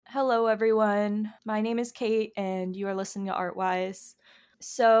Hello, everyone. My name is Kate, and you are listening to Artwise.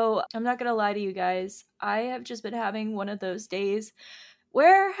 So, I'm not gonna lie to you guys, I have just been having one of those days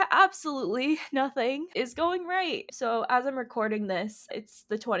where absolutely nothing is going right. So, as I'm recording this, it's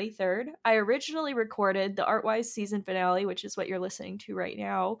the 23rd. I originally recorded the Artwise season finale, which is what you're listening to right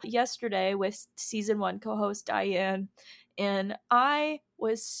now, yesterday with season 1 co host Diane, and I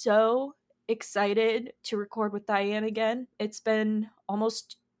was so excited to record with Diane again. It's been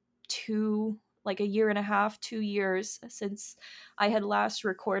almost a year and a half, 2 years since I had last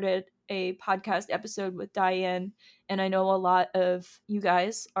recorded a podcast episode with Diane. And I know a lot of you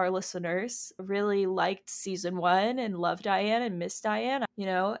guys, our listeners, really liked season 1 and loved Diane and missed Diane,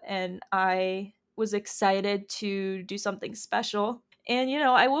 and I was excited to do something special. And,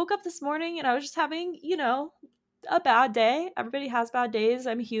 I woke up this morning and I was just having, a bad day. Everybody has bad days.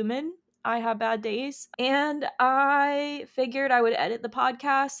 I'm human. I have bad days. And I figured I would edit the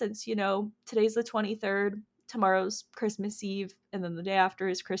podcast since, today's the 23rd. Tomorrow's Christmas Eve, and then the day after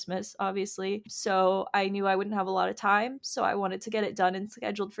is Christmas, obviously. So I knew I wouldn't have a lot of time. So I wanted to get it done and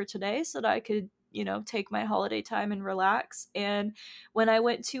scheduled for today so that I could, take my holiday time and relax. And when I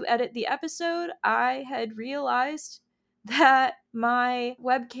went to edit the episode, I had realized that my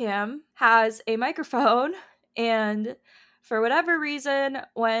webcam has a microphone, and for whatever reason,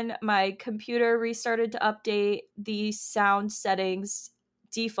 when my computer restarted to update, the sound settings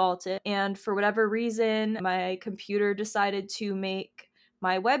defaulted. And for whatever reason, my computer decided to make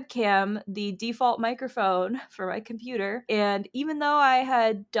my webcam the default microphone for my computer. And even though I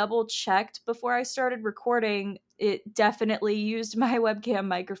had double checked before I started recording, it definitely used my webcam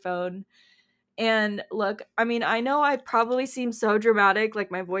microphone. And look, I mean, I know I probably seem so dramatic,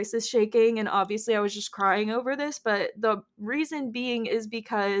 like my voice is shaking, and obviously I was just crying over this, but the reason being is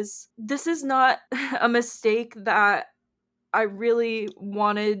because this is not a mistake that I really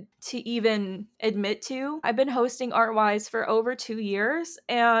wanted to even admit to. I've been hosting Artwise for over 2 years,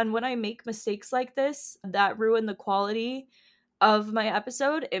 and when I make mistakes like this that ruin the quality of my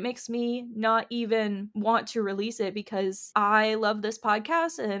episode, it makes me not even want to release it because I love this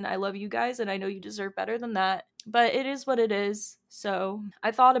podcast and I love you guys and I know you deserve better than that. But it is what it is. So I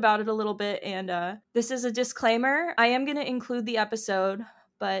thought about it a little bit, and this is a disclaimer. I am going to include the episode,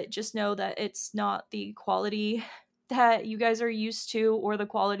 but just know that it's not the quality that you guys are used to or the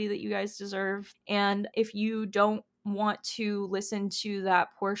quality that you guys deserve. And if you don't want to listen to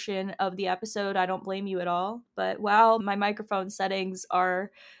that portion of the episode, I don't blame you at all. But while my microphone settings are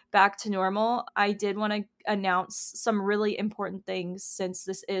back to normal, I did want to announce some really important things since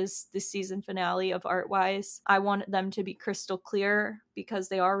this is the season finale of Artwise. I want them to be crystal clear because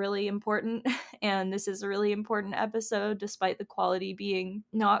they are really important, and this is a really important episode despite the quality being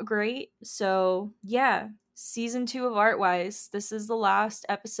not great. So, yeah, season 2 of Artwise. This is the last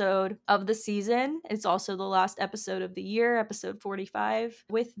episode of the season. It's also the last episode of the year, episode 45.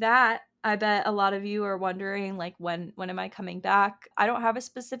 With that, I bet a lot of you are wondering, like, when am I coming back? I don't have a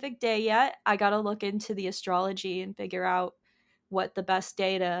specific day yet. I gotta look into the astrology and figure out what the best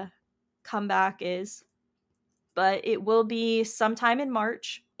day to come back is. But it will be sometime in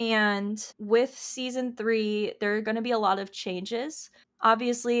March. And with season 3, there are going to be a lot of changes.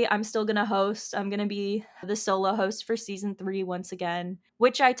 Obviously, I'm still going to host. I'm going to be the solo host for season 3 once again,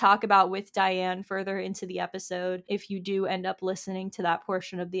 which I talk about with Diane further into the episode if you do end up listening to that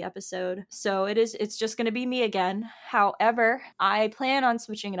portion of the episode. So it's just going to be me again. However, I plan on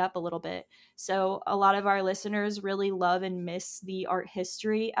switching it up a little bit. So a lot of our listeners really love and miss the art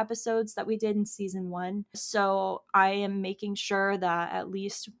history episodes that we did in season 1. So I am making sure that at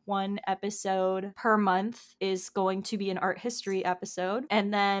least one episode per month is going to be an art history episode.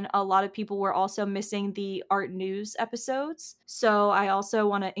 And then a lot of people were also missing the art news episodes. So I also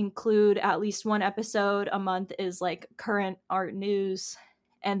want to include at least one episode a month is like current art news.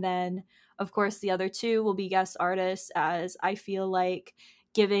 And then, of course, the other 2 will be guest artists, as I feel like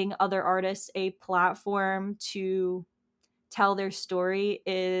giving other artists a platform to tell their story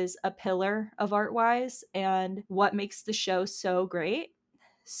is a pillar of Artwise and what makes the show so great.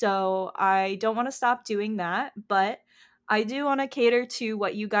 So I don't want to stop doing that, but I do want to cater to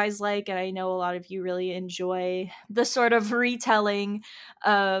what you guys like, and I know a lot of you really enjoy the sort of retelling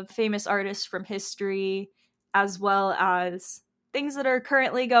of famous artists from history, as well as things that are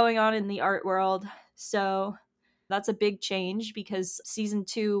currently going on in the art world. So that's a big change because season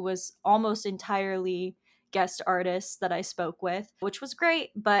 2 was almost entirely guest artists that I spoke with, which was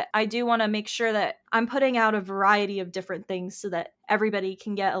great, but I do want to make sure that I'm putting out a variety of different things so that everybody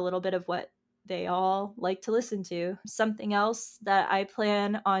can get a little bit of what they all like to listen to. Something else that I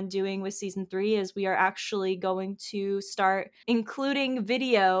plan on doing with season 3 is we are actually going to start including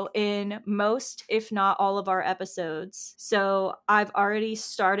video in most, if not all, of our episodes. So I've already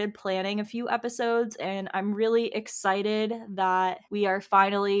started planning a few episodes, and I'm really excited that we are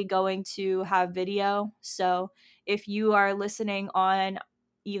finally going to have video. So if you are listening on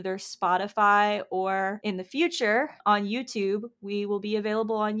either Spotify or in the future on YouTube, we will be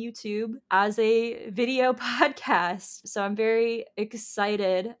available on YouTube as a video podcast. So I'm very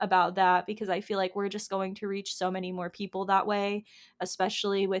excited about that because I feel like we're just going to reach so many more people that way,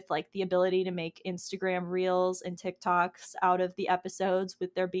 especially with like the ability to make Instagram reels and TikToks out of the episodes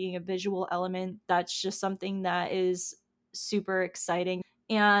with there being a visual element. That's just something that is super exciting.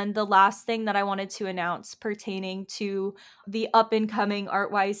 And the last thing that I wanted to announce pertaining to the up and coming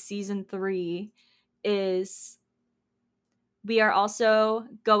Artwise season 3 is we are also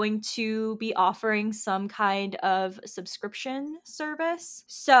going to be offering some kind of subscription service.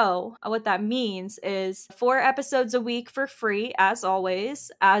 So, what that means is 4 episodes a week for free, as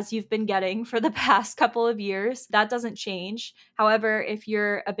always, as you've been getting for the past couple of years. That doesn't change. However, if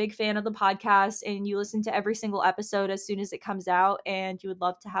you're a big fan of the podcast and you listen to every single episode as soon as it comes out and you would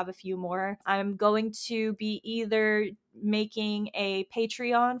love to have a few more, I'm going to be either making a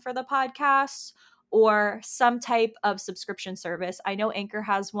Patreon for the podcast or some type of subscription service. I know Anchor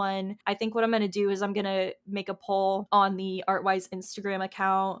has one. I think what I'm going to do is I'm going to make a poll on the Artwise Instagram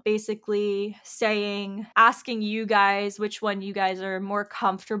account, basically asking you guys which one you guys are more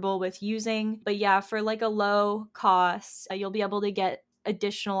comfortable with using. But yeah, for like a low cost, you'll be able to get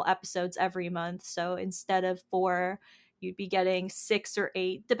additional episodes every month. So instead of 4, you'd be getting 6 or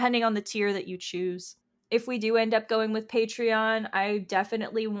 8, depending on the tier that you choose. If we do end up going with Patreon, I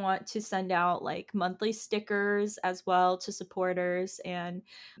definitely want to send out like monthly stickers as well to supporters and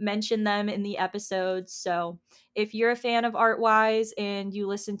mention them in the episodes. So if you're a fan of Artwise and you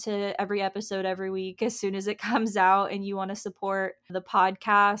listen to every episode every week as soon as it comes out and you want to support the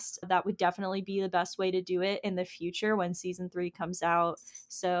podcast, that would definitely be the best way to do it in the future when season 3 comes out.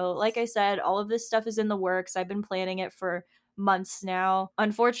 So like I said, all of this stuff is in the works. I've been planning it for months now.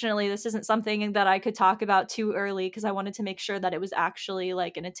 Unfortunately, this isn't something that I could talk about too early because I wanted to make sure that it was actually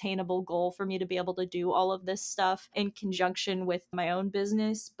like an attainable goal for me to be able to do all of this stuff in conjunction with my own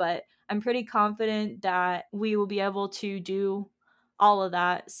business. But I'm pretty confident that we will be able to do all of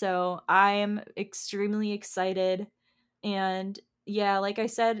that. So I'm extremely excited. And yeah, like I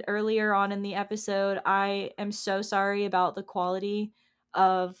said earlier on in the episode, I am so sorry about the quality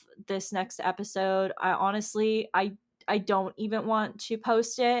of this next episode. I don't even want to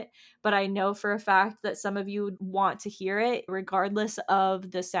post it, but I know for a fact that some of you would want to hear it regardless of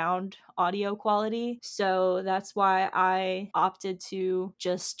the sound audio quality. So that's why I opted to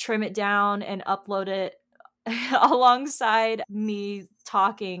just trim it down and upload it alongside me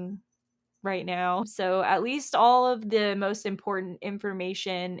talking right now. So at least all of the most important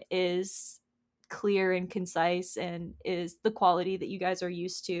information is clear and concise and is the quality that you guys are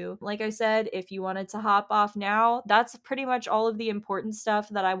used to. Like I said, if you wanted to hop off now, that's pretty much all of the important stuff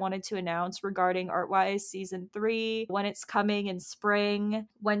that I wanted to announce regarding Artwise season 3, when it's coming in spring,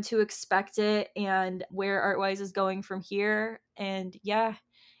 when to expect it, and where Artwise is going from here. And yeah,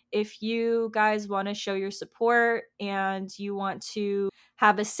 if you guys want to show your support and you want to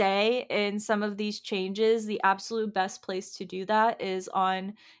have a say in some of these changes, the absolute best place to do that is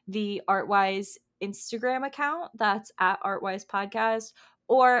on the Artwise Instagram account. That's at Artwise Podcast.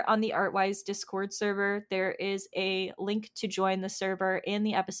 Or on the Artwise Discord server, there is a link to join the server in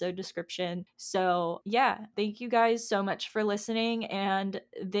the episode description. So, yeah, thank you guys so much for listening, and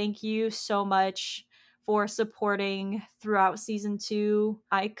thank you so much for supporting throughout season 2.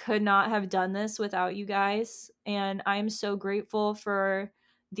 I could not have done this without you guys, and I'm so grateful for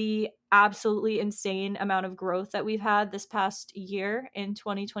the absolutely insane amount of growth that we've had this past year in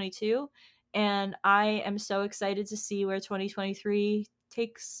 2022. And I am so excited to see where 2023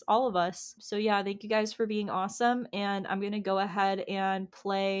 takes all of us. So yeah, thank you guys for being awesome. And I'm going to go ahead and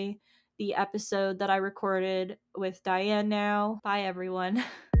play the episode that I recorded with Diane now. Bye, everyone.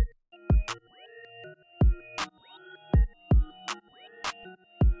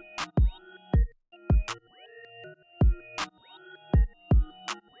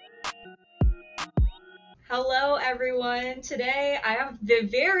 Hello, everyone. Today I have the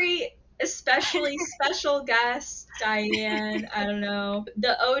very especially special guest, Diane. I don't know.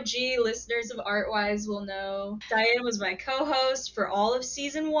 The OG listeners of Artwise will know. Diane was my co-host for all of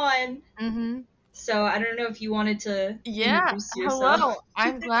season 1. Mm-hmm. So I don't know if you wanted to introduce yourself. Hello.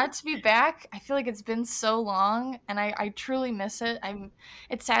 I'm glad to be back. I feel like it's been so long and I truly miss it.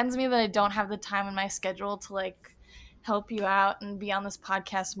 It saddens me that I don't have the time in my schedule to like help you out and be on this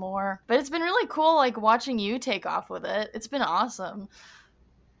podcast more. But it's been really cool like watching you take off with it. It's been awesome.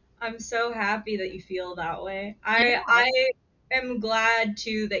 I'm so happy that you feel that way. Yeah. I am glad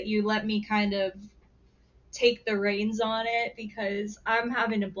too that you let me kind of take the reins on it because I'm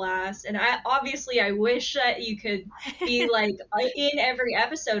having a blast, and I wish that you could be like in every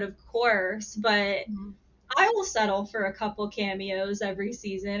episode, of course, but I will settle for a couple cameos every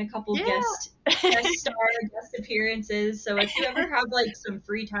season, a couple guest star guest appearances. So if you ever have like some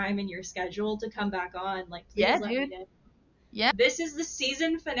free time in your schedule to come back on, like please let me know. Yeah. This is the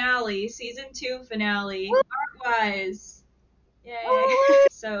season 2 finale, Artwise. Yay.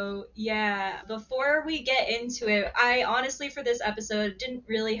 So yeah, before we get into it, I honestly for this episode didn't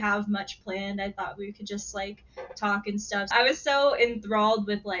really have much planned. I thought we could just like talk and stuff. I was so enthralled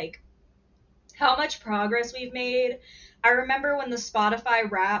with like how much progress we've made. I remember when the Spotify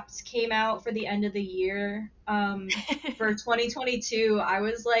Wrapped came out for the end of the year for 2022, I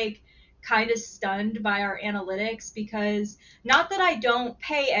was like kind of stunned by our analytics because not that I don't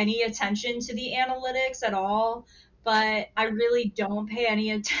pay any attention to the analytics at all, but I really don't pay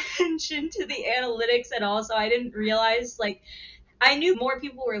any attention to the analytics at all. So I didn't realize like I knew more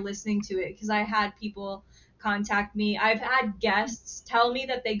people were listening to it because I had people contact me. I've had guests tell me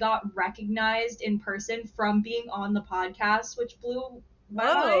that they got recognized in person from being on the podcast, which blew my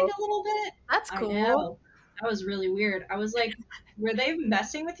mind a little bit. That's cool. I know. That was really weird. I was like, were they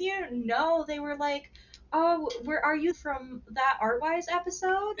messing with you? No, they were like, oh, where are you from that Artwise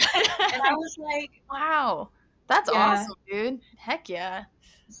episode? And I was like, wow. That's awesome, dude. Heck yeah.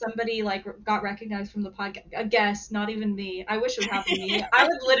 Somebody like got recognized from the podcast. A guest, not even me. I wish it would happen to me. I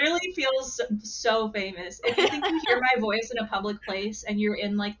would literally feel so famous. If you think you hear my voice in a public place and you're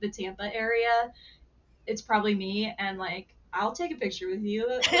in like the Tampa area, it's probably me. And like, I'll take a picture with you.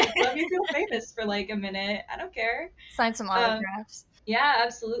 Like, let me feel famous for like a minute. I don't care. Sign some autographs. Yeah,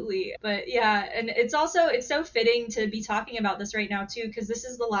 absolutely. But yeah, and it's so fitting to be talking about this right now too, because this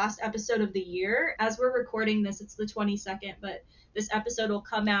is the last episode of the year. As we're recording this, it's the 22nd, but this episode will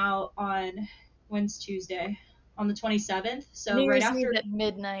come out on when's Tuesday? On the 27th. So New right Year's after Eve at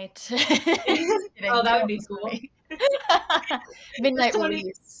midnight. Oh, that would be cool. Midnight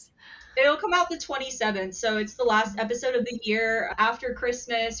release. It'll come out the 27th, so it's the last episode of the year after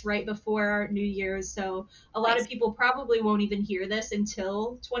Christmas, right before New Year's. So a lot of people probably won't even hear this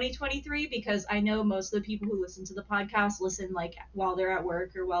until 2023 because I know most of the people who listen to the podcast listen like while they're at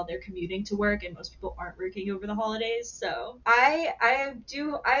work or while they're commuting to work, and most people aren't working over the holidays. So I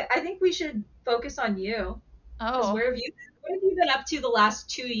think we should focus on you. Oh. What have you been up to the last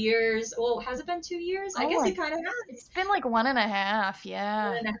 2 years? Well, has it been 2 years? I guess it kind of has. It's been like 1.5,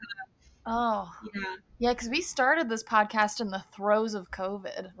 yeah. 1.5. Oh. Yeah, because we started this podcast in the throes of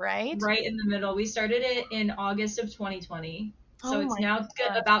COVID, right? Right in the middle. We started it in August of 2020. So it's now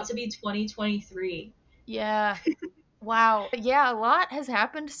about to be 2023. Yeah. Wow. Yeah, a lot has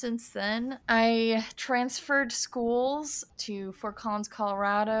happened since then. I transferred schools to Fort Collins,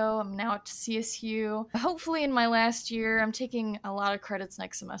 Colorado. I'm now at CSU. Hopefully in my last year, I'm taking a lot of credits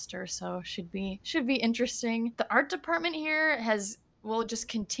next semester, so should be interesting. The art department here will just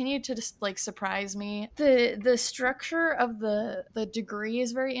continue to just like surprise me. The structure of the degree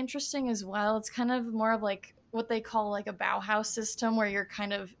is very interesting as well. It's kind of more of like what they call like a Bauhaus system where you're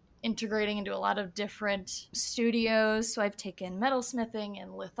kind of integrating into a lot of different studios. So I've taken metalsmithing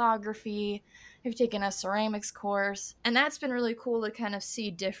and lithography. I've taken a ceramics course, and that's been really cool to kind of see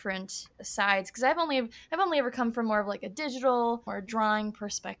different sides because I've only ever come from more of like a digital or drawing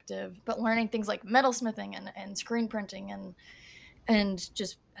perspective, but learning things like metalsmithing and screen printing and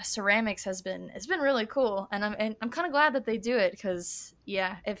just ceramics it's been really cool, and I'm kind of glad that they do it because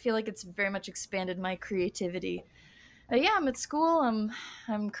I feel like it's very much expanded my creativity. But yeah, I'm at school.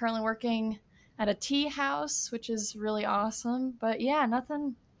 I'm currently working at a tea house, which is really awesome. But yeah,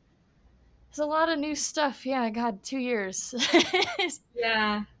 nothing. There's a lot of new stuff. Yeah, God, 2 years.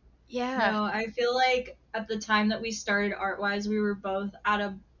 Yeah. No, I feel like at the time that we started Artwise, we were both at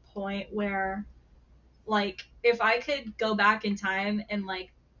a point where like if I could go back in time and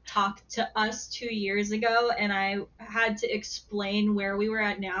like talk to us 2 years ago and I had to explain where we were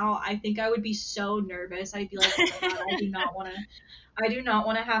at now, I think I would be so nervous. I'd be like, oh my God, I do not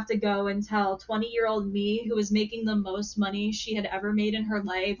want to have to go and tell 20-year-old me who was making the most money she had ever made in her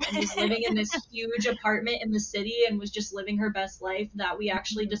life and was living in this huge apartment in the city and was just living her best life that we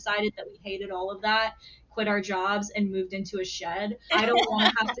actually decided that we hated all of that quit our jobs and moved into a shed. I don't want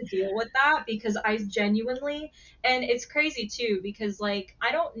to have to deal with that because I genuinely, and it's crazy too, because like,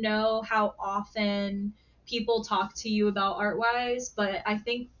 I don't know how often people talk to you about Artwise, but I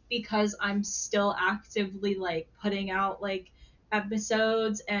think because I'm still actively like putting out like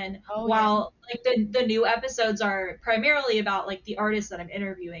episodes, and Oh yeah. while like the new episodes are primarily about like the artists that I'm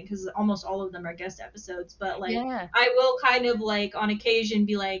interviewing, because almost all of them are guest episodes, but like Yeah. I will kind of like on occasion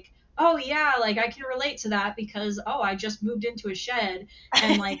be like, oh yeah, like I can relate to that because oh I just moved into a shed,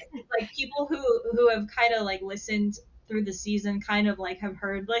 and like people who have kind of like listened through the season kind of like have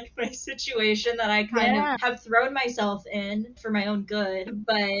heard like my situation that I kind of Yeah. have thrown myself in for my own good,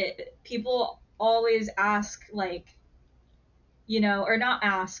 but people always ask like, you know, or not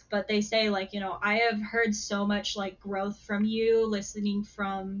ask, but they say like, you know, I have heard so much like growth from you listening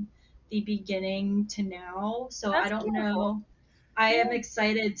from the beginning to now. So I That's don't beautiful. know. I am Yeah.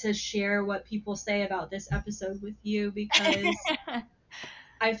 excited to share what people say about this episode with you because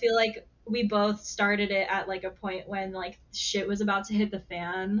I feel like we both started it at like a point when like shit was about to hit the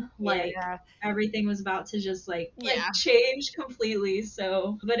fan. Like Yeah. everything was about to just Yeah. change completely.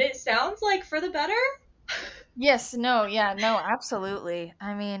 So, but it sounds like for the better. Yes, no, yeah, no, absolutely.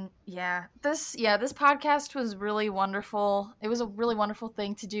 I mean, this podcast was really wonderful. It was a really wonderful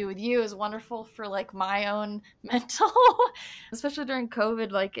thing to do with you. It was wonderful for like my own mental, especially during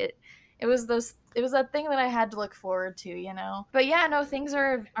COVID. Like it was that thing that I had to look forward to, you know. But yeah, no, things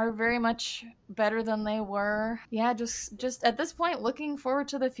are very much better than they were. Yeah, just at this point looking forward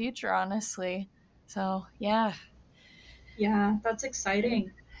to the future, honestly. So, yeah. Yeah, that's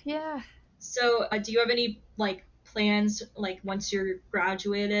exciting. Yeah. So, do you have any like plans like once you're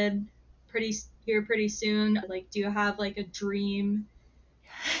graduated pretty soon? Like, do you have like a dream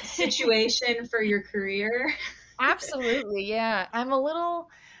situation for your career? Absolutely, yeah. I'm a little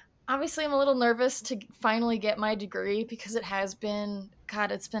nervous to finally get my degree because it has been,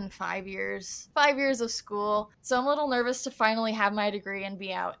 God, it's been 5 years, 5 years of school. So I'm a little nervous to finally have my degree and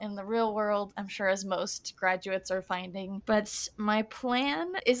be out in the real world, I'm sure, as most graduates are finding. But my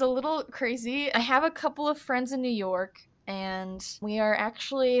plan is a little crazy. I have a couple of friends in New York, and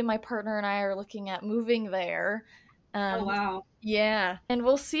my partner and I are looking at moving there. Oh Um, wow. yeah, and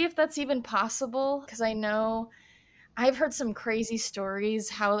we'll see if that's even possible because I know I've heard some crazy stories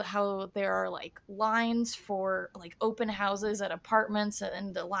how there are like lines for like open houses at apartments,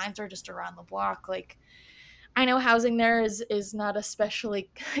 and the lines are just around the block. Like I know housing there is not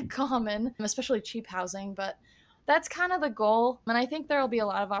especially common, especially cheap housing, but that's kind of the goal. And I think there'll be a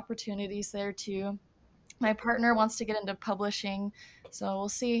lot of opportunities there too. My partner wants to get into publishing, so we'll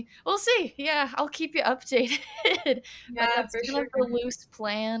see. We'll see. Yeah, I'll keep you updated. But Yeah, that's for kind sure. of the loose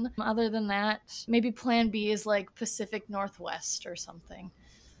plan. Other than that, maybe plan B is like Pacific Northwest or something.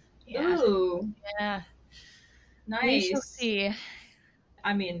 Yeah. Ooh, Yeah. We shall nice. see.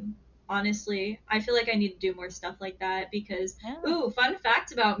 I mean, honestly, I feel like I need to do more stuff like that because, Yeah. ooh, fun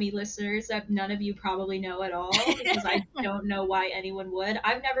fact about me, listeners, that none of you probably know at all because I don't know why anyone would.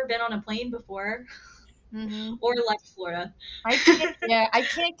 I've never been on a plane before hmm or left Florida. I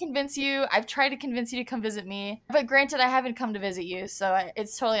can't convince you. I've tried to convince you to come visit me, but granted, I haven't come to visit you, so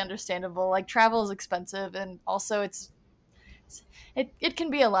it's totally understandable. Like travel is expensive, and also it can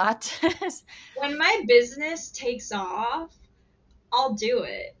be a lot. When my business takes off, I'll do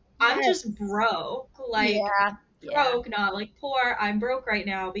it. I'm just Yes. broke. Like, Yeah. Yeah. broke, not like poor. I'm broke right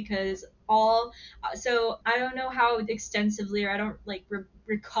now because so I don't know how extensively, or I don't like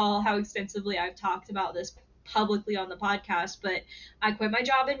recall how extensively I've talked about this publicly on the podcast, but I quit my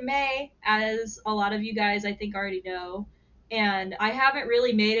job in May, as a lot of you guys I think already know, and I haven't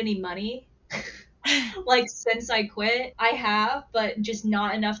really made any money. Like since I quit, I have, but just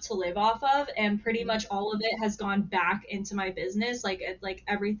not enough to live off of, and pretty much all of it has gone back into my business. Like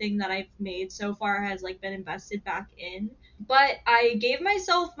everything that I've made so far has like been invested back in. But I gave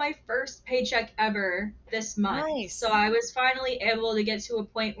myself my first paycheck ever this month. So Nice. I was finally able to get to a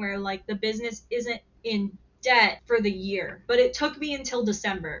point where like the business isn't in debt for the year, but it took me until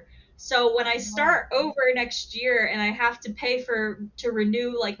December. So when I Wow. start over next year and I have to pay for to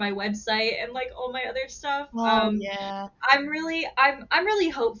renew like my website and like all my other stuff, Oh yeah. I'm really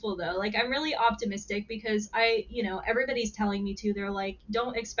hopeful though. Like I'm really optimistic because you know, everybody's telling me to. They're like,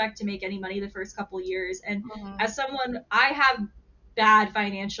 don't expect to make any money the first couple years. And Mhm. as someone, I have bad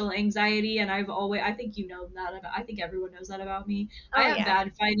financial anxiety, and I think you know that about, I think everyone knows that about me. I Oh have yeah.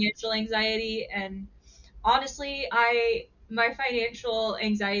 bad financial anxiety, and honestly, I my financial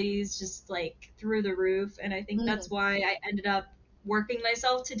anxiety is just like through the roof, and I think Mm. that's why I ended up working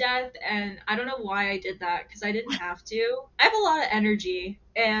myself to death, and I don't know why I did that because I didn't have to. I have a lot of energy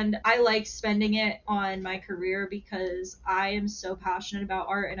and I like spending it on my career because I am so passionate about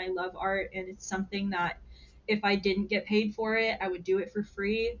art and I love art, and it's something that if I didn't get paid for it, I would do it for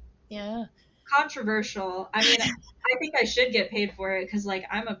free. Yeah. Controversial. I mean, I think I should get paid for it because like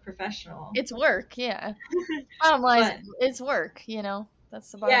I'm a professional. It's work, yeah. Bottom line is But it's work, you know.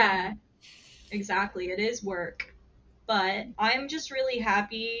 That's the bottom yeah, line. exactly. It is work. But I'm just really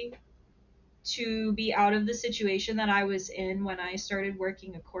happy to be out of the situation that I was in when I started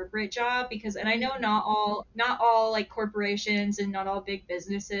working a corporate job, because and I know not all like corporations and not all big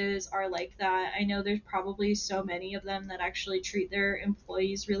businesses are like that. I know there's probably so many of them that actually treat their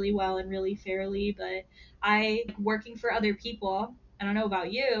employees really well and really fairly, but I working for other people, I don't know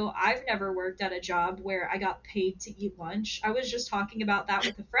about you, I've never worked at a job where I got paid to eat lunch. I was just talking about that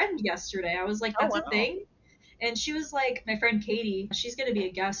with a friend yesterday. I was like, Oh that's a wow. thing. And she was like, my friend Katie, she's going to be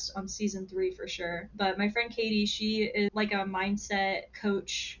a guest on season 3 for sure. But my friend Katie, she is like a mindset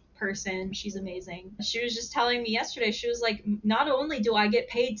coach person. She's amazing. She was just telling me yesterday, she was like, not only do I get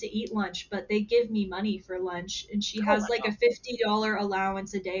paid to eat lunch, but they give me money for lunch. And she Oh has like a wow. $50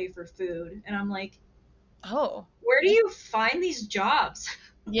 allowance a day for food. And I'm like, Oh. where do you find these jobs?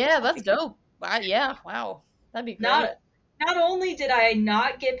 Yeah, that's dope. Wow, yeah, wow. That'd be great. Not only did I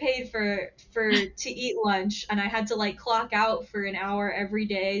not get paid for to eat lunch, and I had to like clock out for an hour every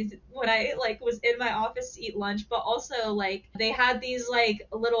day when I like was in my office to eat lunch, but also like they had these like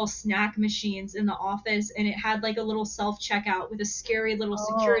little snack machines in the office, and it had like a little self checkout with a scary little Oh.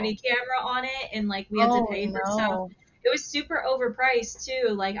 security camera on it, and like we had to Oh pay for stuff. no. It was super overpriced too.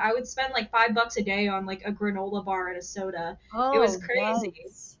 Like I would spend like $5 a day on like a granola bar and a soda. It was Oh, crazy.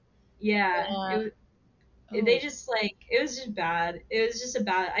 yikes. Yeah, Yeah. they Oh. just like it was just bad. It was just a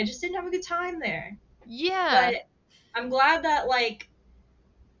bad. I just didn't have a good time there. Yeah. But I'm glad that like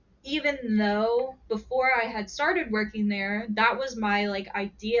even though before I had started working there, that was my like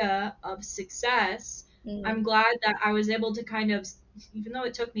idea of success. Mm. I'm glad that I was able to kind of, even though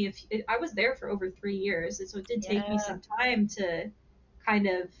it took me I was there for over 3 years, and so it did take me Yeah. some time to kind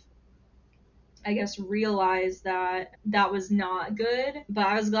of, I guess, realize that that was not good. But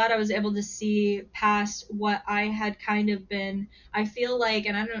I was glad I was able to see past what I had kind of been. I feel like,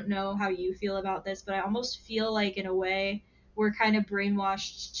 and I don't know how you feel about this, but I almost feel like, in a way, we're kind of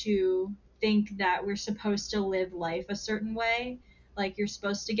brainwashed to think that we're supposed to live life a certain way. Like you're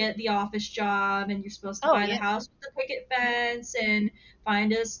supposed to get the office job and you're supposed to Oh buy the yeah. house with the picket fence and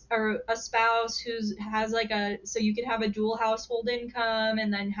find a spouse who's has like a, so you can have a dual household income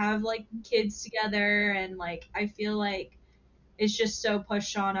and then have like kids together, and like I feel like it's just so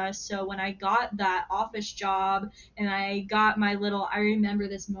pushed on us. So when I got that office job and I got my little, I remember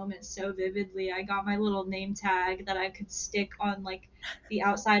this moment so vividly. I got my little name tag that I could stick on like the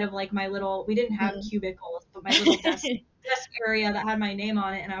outside of like my little, we didn't have Mm. cubicles, but my little desk area that had my name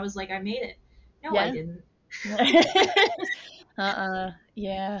on it, and I was like, I made it. No, I Yeah. didn't.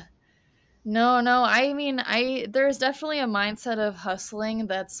 Yeah. No, no. I mean, there's definitely a mindset of hustling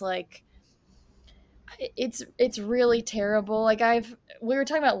that's like it's really terrible. Like we were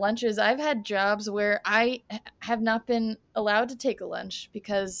talking about lunches. I've had jobs where I have not been allowed to take a lunch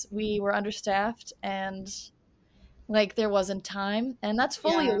because we were understaffed and like there wasn't time, and that's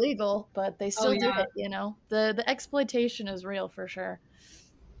fully Yeah. illegal, but they Oh still do yeah. it, you know. The exploitation is real for sure.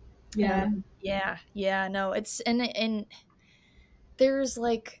 Yeah. Yeah, yeah, no. It's and there's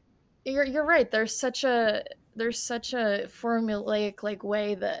like you're right. There's such a formulaic like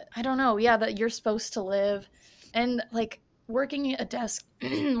way that I don't know. Yeah, that you're supposed to live, and like working a desk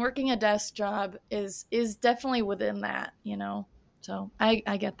working a desk job is definitely within that, you know. So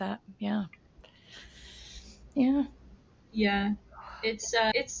I get that. Yeah, yeah, Yeah. It's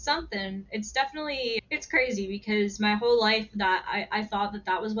something. It's definitely, it's crazy because my whole life that I thought that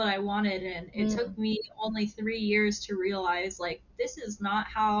that was what I wanted, and it mm, took me only 3 years to realize like this is not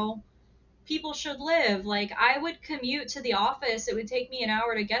how people should live. Like I would commute to the office, it would take me an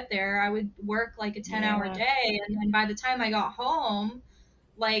hour to get there. I would work like a 10-hour yeah, day, and then by the time I got home,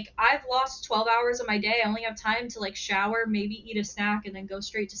 like I've lost 12 hours of my day. I only have time to like shower, maybe eat a snack, and then go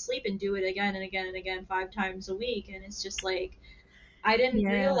straight to sleep and do it again and again and again 5 times a week. And it's just like I didn't yeah.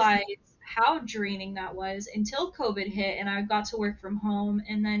 realize how draining that was until COVID hit and I got to work from home.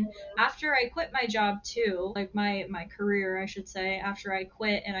 And then after I quit my job too, like my career, I should say, after I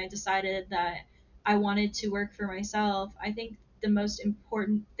quit and I decided that I wanted to work for myself, I think the most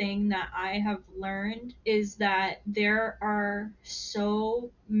important thing that I have learned is that there are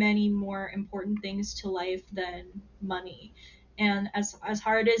so many more important things to life than money. And as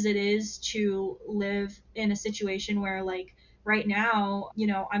hard as it is to live in a situation where like right now, you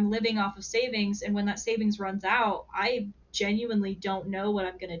know, I'm living off of savings, and when that savings runs out, I genuinely don't know what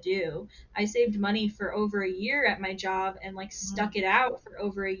I'm going to do. I saved money for over a year at my job and like stuck it out for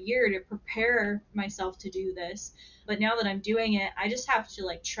over a year to prepare myself to do this. But now that I'm doing it, I just have to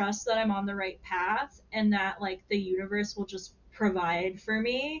like trust that I'm on the right path and that like the universe will just provide for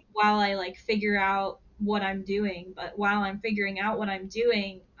me while I like figure out what I'm doing. But while I'm figuring out what I'm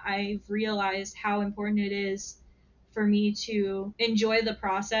doing, I've realized how important it is for me to enjoy the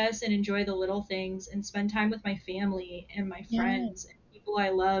process and enjoy the little things and spend time with my family and my friends and people I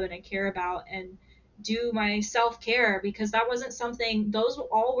love and I care about, and do my self-care, because that wasn't something, those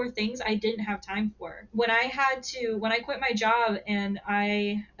all were things I didn't have time for. When I quit my job, and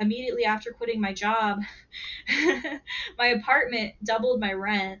I immediately after quitting my job, my apartment doubled my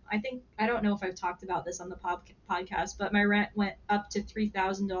rent. I don't know if I've talked about this on the podcast, but my rent went up to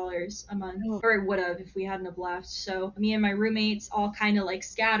 $3,000 a month, or it would have if we hadn't have left. So me and my roommates all kind of like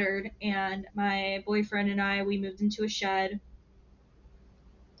scattered, and my boyfriend and we moved into a shed,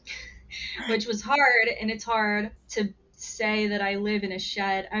 which was hard. And it's hard to say that I live in a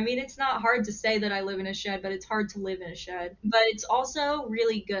shed. I mean, it's not hard to say that I live in a shed, but it's hard to live in a shed. But it's also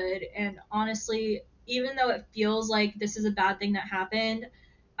really good. And honestly, even though it feels like this is a bad thing that happened,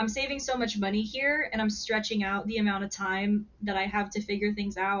 I'm saving so much money here, and I'm stretching out the amount of time that I have to figure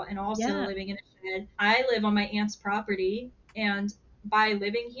things out. And also living in a shed, I live on my aunt's property, and by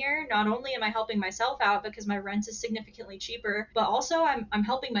living here, not only am I helping myself out because my rent is significantly cheaper, but also I'm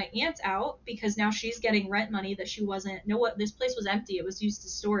helping my aunt out because now she's getting rent money that she wasn't. No, what, this place was empty. It was used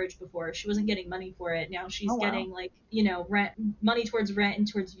as storage before. She wasn't getting money for it. Now she's getting like, you know, rent money towards rent and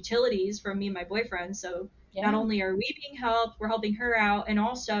towards utilities from me and my boyfriend. So not only are we being helped, we're helping her out, and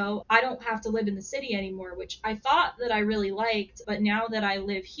also I don't have to live in the city anymore, which I thought that I really liked. But now that I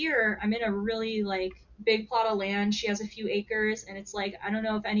live here, I'm in a really like big plot of land. She has a few acres, and it's like, I don't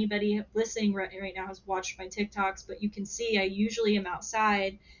know if anybody listening right now has watched my TikToks, but you can see I usually am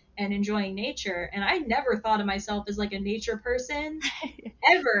outside and enjoying nature. And I never thought of myself as like a nature person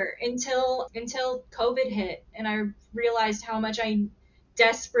ever until COVID hit, and I realized how much I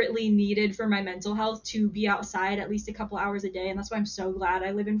desperately needed for my mental health to be outside at least a couple hours a day. And that's why I'm so glad I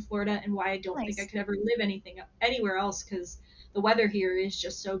live in Florida, and why I don't think I could ever live anywhere else, because the weather here is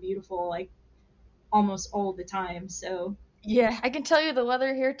just so beautiful, like almost all the time. So yeah, I can tell you the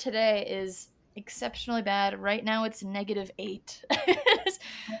weather here today is exceptionally bad. Right now it's -8.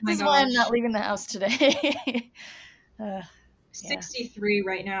 This is why I'm not leaving the house today. 63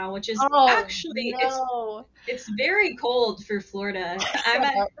 right now, which is actually it's very cold for Florida.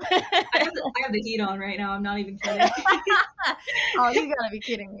 I have the heat on right now. I'm not even kidding. Oh, you gotta be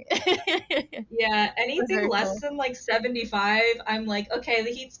kidding me. Yeah, anything less than like 75, I'm like, okay,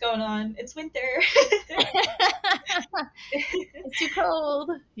 the heat's going on. It's winter. It's too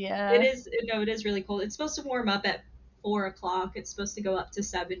cold. Yeah. It is. No, it is really cold. It's supposed to warm up at 4 o'clock. It's supposed to go up to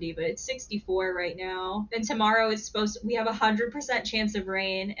 70, but it's 64 right now. And tomorrow we have 100% chance of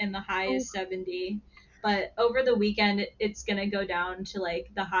rain, and the high is 70. But over the weekend, it's gonna go down to like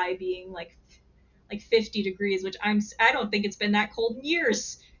the high being like 50 degrees, which I don't think it's been that cold in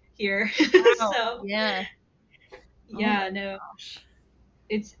years here. Wow. So yeah, no,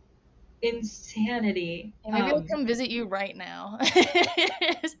 it's insanity. Yeah, maybe I'll come visit you right now.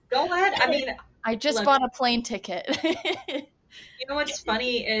 Go ahead. I mean, I just bought a plane ticket. You know what's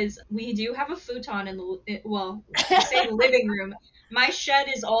funny is we do have a futon in the living room. My shed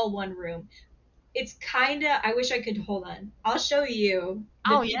is all one room. It's kind of, I wish I could, hold on. I'll show you.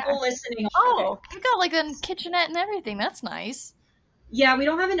 People listening. Oh, you got like a kitchenette and everything. That's nice. Yeah, we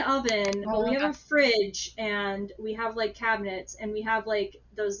don't have an oven, but we have a fridge, and we have like cabinets, and we have like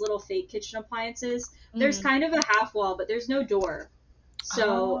those little fake kitchen appliances. There's kind of a half wall, but there's no door.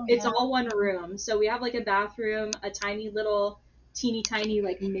 So it's all one room. So we have like a bathroom, a tiny little teeny tiny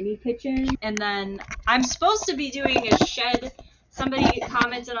like mini kitchen, and then I'm supposed to be doing a shed. Somebody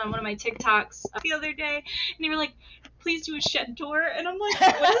commented on one of my TikToks the other day, and they were like, please do a shed tour. And I'm like,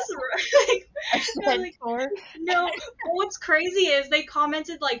 what is a shed tour? No, but what's crazy is they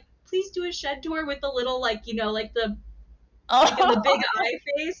commented like, please do a shed tour with the little like, you know, like the the big eye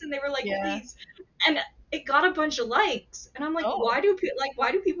face, and they were like, please. And it got a bunch of likes, and I'm like, why do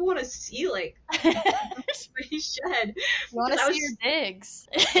people want to see like my shed? You want to see your digs?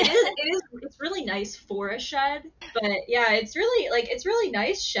 It's really nice for a shed, but yeah, it's really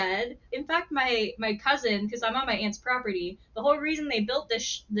nice shed. In fact, my cousin, because I'm on my aunt's property, the whole reason they built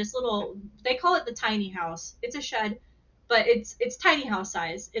this little, they call it the tiny house. It's a shed, but it's tiny house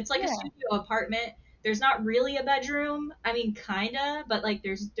size. It's like a studio apartment. There's not really a bedroom. I mean, kinda, but like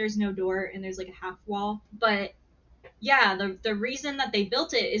there's no door, and there's like a half wall. But yeah, the reason that they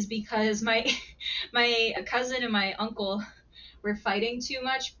built it is because my my cousin and my uncle were fighting too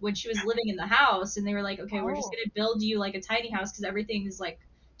much when she was living in the house, and they were like, okay, we're just Oh. gonna build you like a tiny house because everything is like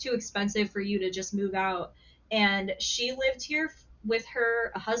too expensive for you to just move out. And she lived here with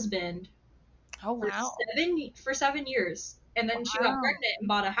her husband Oh, for wow. 7 years, and then she got Wow. pregnant and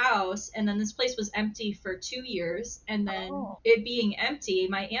bought a house, and then this place was empty for 2 years, and then Oh. it being empty,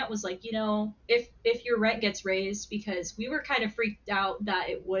 my aunt was like, if your rent gets raised, because we were kind of freaked out that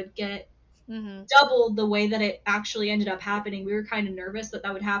it would get Mm-hmm. doubled the way that it actually ended up happening. We were kind of nervous that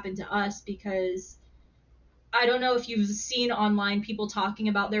that would happen to us because I don't know if you've seen online people talking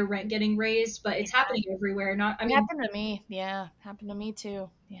about their rent getting raised, but it's happening everywhere. Not, I It mean, happened to me. Yeah, happened to me too.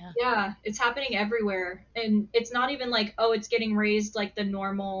 Yeah. yeah, it's happening everywhere. And it's not even like, oh, it's getting raised like the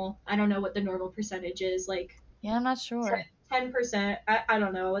normal, I don't know what the normal percentage is, like Yeah, I'm not sure. 10%. I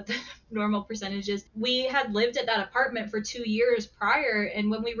don't know what the normal percentage is. We had lived at that apartment for 2 years prior, and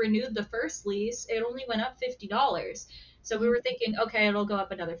when we renewed the first lease, it only went up $50. So we Mhm. were thinking, okay, it'll go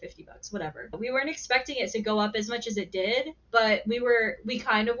up another $50, whatever. We weren't expecting it to go up as much as it did, but we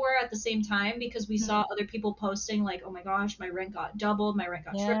kind of were at the same time because we Mhm. saw other people posting like, oh my gosh, my rent got doubled, my rent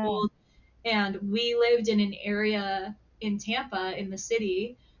got Yeah. tripled. And we lived in an area in Tampa in the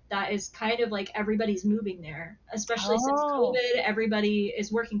city that is kind of like everybody's moving there, especially since Oh. COVID. Everybody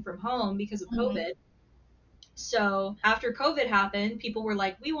is working from home because of Mhm. COVID. So after COVID happened, people were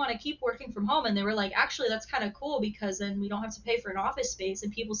like, we want to keep working from home. And they were like, actually, that's kind of cool because then we don't have to pay for an office space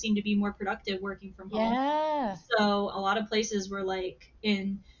and people seem to be more productive working from home. Yeah. So a lot of places were like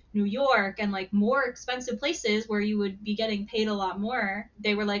in New York and like more expensive places where you would be getting paid a lot more.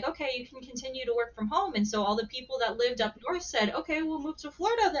 They were like, okay, you can continue to work from home. And so all the people that lived up north said, okay, we'll move to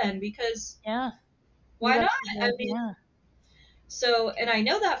Florida then because Yeah. You why got not? I the mean, yeah. so, and I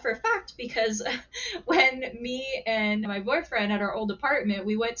know that for a fact because when me and my boyfriend at our old apartment,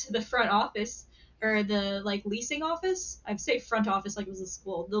 we went to the front office or the like leasing office. I'd say front office like it was a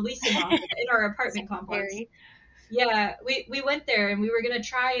school, the leasing office in our apartment complex. Secretary. Yeah, we went there and we were gonna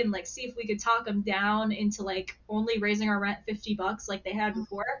try and like see if we could talk them down into like only raising our rent $50 like they had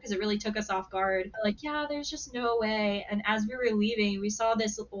before because it really took us off guard. Like, yeah, there's just no way. And as we were leaving, we saw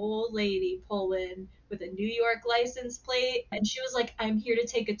this old lady pull in with a New York license plate, and she was like, "I'm here to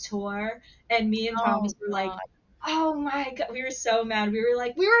take a tour." And me and Oh Thomas were like, God. oh my god, we were so mad. We were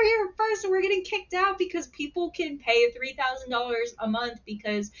like, we were here first and we're getting kicked out because people can pay $3,000 a month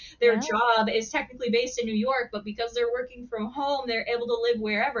because their Yeah. job is technically based in New York, but because they're working from home, they're able to live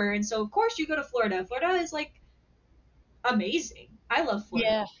wherever. And so, of course, you go to Florida. Florida is like amazing. I love Florida.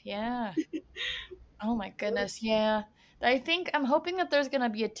 Yeah. Yeah. Oh my goodness. Yeah. I'm hoping that there's gonna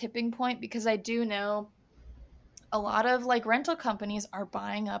be a tipping point because I do know a lot of like rental companies are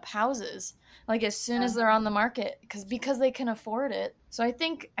buying up houses like as soon as they're on the market because they can afford it. So I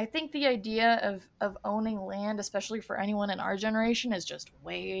think the idea of owning land, especially for anyone in our generation, is just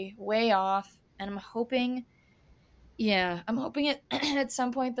way off. And I'm hoping it at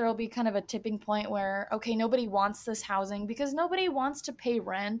some point there will be kind of a tipping point where, okay, nobody wants this housing because nobody wants to pay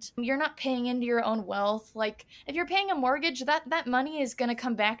rent. You're not paying into your own wealth. Like if you're paying a mortgage, that money is going to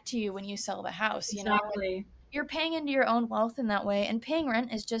come back to you when you sell the house, you know? Exactly. You're paying into your own wealth in that way, and paying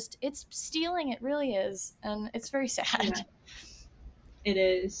rent is just, it's stealing. It really is, and it's very sad. Yeah. It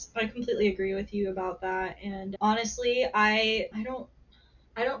is. I completely agree with you about that. And honestly, I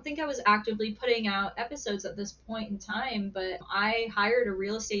don't think I was actively putting out episodes at this point in time, but I hired a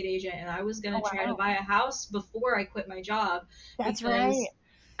real estate agent and I was going Oh to try to wow, buy a house before I quit my job that's right. because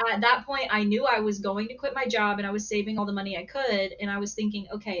at that point I knew I was going to quit my job and I was saving all the money I could, and I was thinking,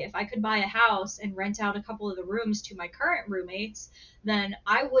 okay, if I could buy a house and rent out a couple of the rooms to my current roommates, then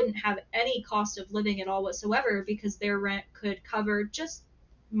I wouldn't have any cost of living at all whatsoever because their rent could cover just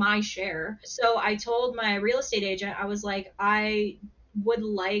my share. So I told my real estate agent, I was like, I would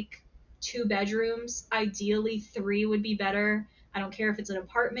like 2 bedrooms. Ideally, three would be better. I don't care if it's an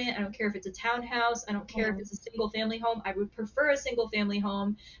apartment. I don't care if it's a townhouse. I don't care if Mhm. it's a single family home. I would prefer a single family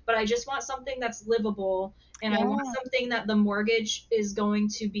home, but I just want something that's livable, and I want Yeah, something that the mortgage is going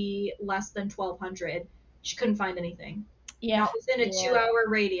to be less than 1,200. She couldn't find anything. yeah, Not within a yeah, 2 hour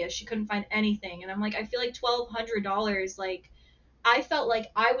radius. She couldn't find anything. And I'm like, I feel like $1,200, like I felt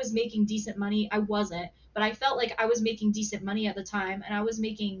like I was making decent money. I wasn't, but I felt like I was making decent money at the time, and I was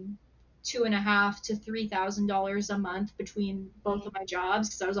making $2,500 to $3,000 a month between both Mhm. of my jobs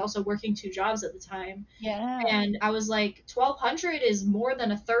because I was also working 2 jobs at the time. Yeah, And I was like, 1,200 is more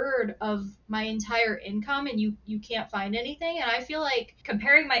than a third of my entire income, and you can't find anything. And I feel like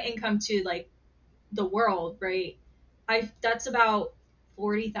comparing my income to like the world, right? I that's about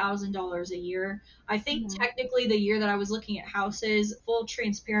 $40,000 a year. I think Mhm. technically the year that I was looking at houses, full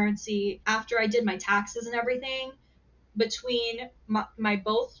transparency, after I did my taxes and everything, between my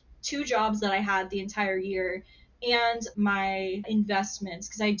both two jobs that I had the entire year and my investments,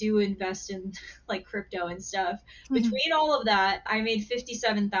 because I do invest in like crypto and stuff. Between all of that, I made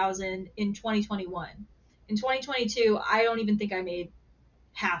 57,000 in 2021. In 2022, I don't even think I made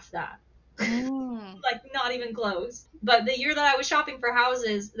half that. Mm. Like not even close. But the year that I was shopping for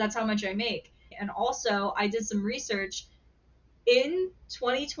houses, that's how much I make. And also, I did some research in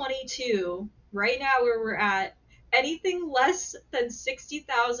 2022, right now where we're at, anything less than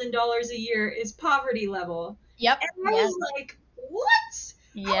 $60,000 a year is poverty level. Yep. And I Yeah. was like, what?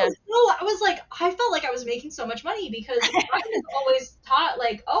 Yeah. I was like, I felt like I was making so much money because I was always taught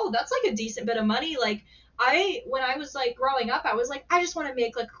like, oh, that's like a decent bit of money. Like when I was like growing up, I was like, I just want to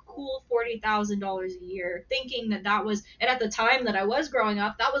make like a cool $40,000 a year, thinking that was, and at the time that I was growing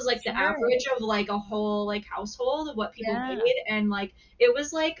up, that was like the Sure. average of like a whole like household of what people Yeah. made, and like it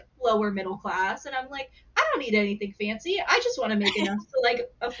was like lower middle class, and I'm like, I don't need anything fancy. I just want to make enough to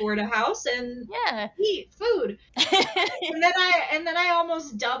like afford a house and Yeah. eat food. And then I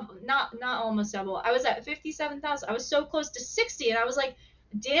almost double, not almost double. I was at 57,000. I was so close to 60, and I was like,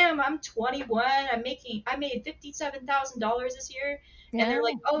 damn, I'm 21. I made $57,000 this year. And they're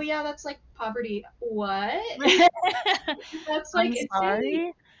like, oh yeah, that's like poverty. What? That's like I'm insane.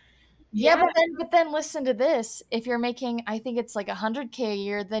 sorry. Yeah, but then listen to this. If you're making, I think it's like 100K a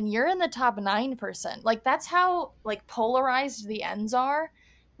year, then you're in the top 9%. Like that's how like polarized the ends are.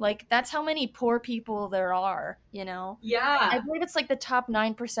 Like that's how many poor people there are, you know? Yeah. I believe it's like the top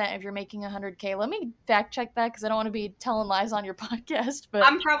 9% if you're making 100K. Let me fact check that because I don't want to be telling lies on your podcast. But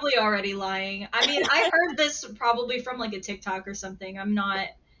I'm probably already lying. I mean, I heard this probably from like a TikTok or something. I'm not.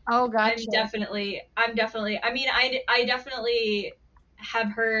 Oh, gotcha. I'm definitely. I mean, I definitely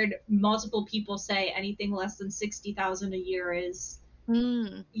have heard multiple people say anything less than 60,000 a year is,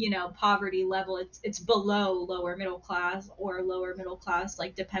 you know, poverty level. It's below lower middle class or lower middle class,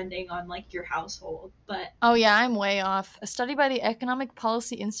 like depending on like your household. But oh yeah, I'm way off. A study by the Economic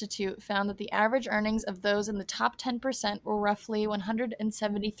Policy Institute found that the average earnings of those in the top 10% were roughly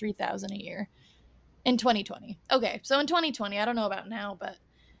 173,000 a year in 2020. Okay, so in 2020, I don't know about now, but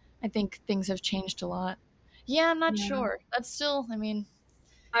I think things have changed a lot. Yeah, I'm not sure. That's still, I mean,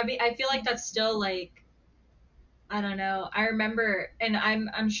 I feel like that's still like, I don't know. I remember, and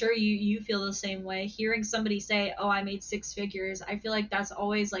I'm sure you feel the same way. Hearing somebody say, "Oh, I made six figures," I feel like that's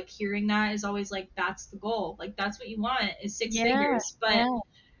always like hearing that is always like that's the goal. Like that's what you want is six figures. But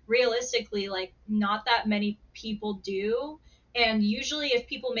realistically, like not that many people do. And usually, if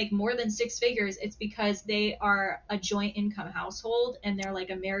people make more than six figures, it's because they are a joint income household and they're like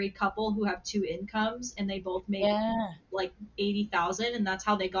a married couple who have two incomes and they both make like 80,000, and that's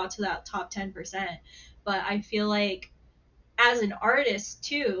how they got to that top 10%. But I feel like as an artist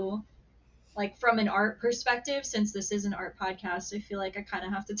too, like from an art perspective, since this is an art podcast, I feel like I kind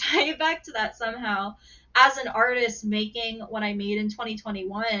of have to tie it back to that somehow. As an artist, making what I made in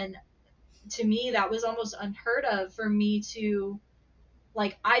 2021, to me, that was almost unheard of for me to,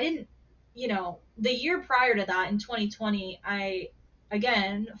 like, I didn't, you know, the year prior to that in 2020,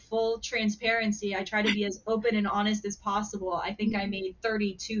 again, full transparency, I try to be as open and honest as possible. I think I made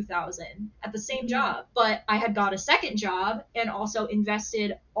 32,000 at the same job, but I had got a second job and also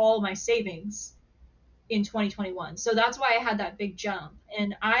invested all my savings in 2021. So that's why I had that big jump.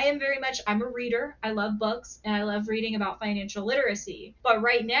 And I'm a reader. I love books and I love reading about financial literacy. But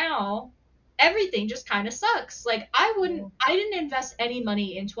right now, everything just kind of sucks. Like I didn't invest any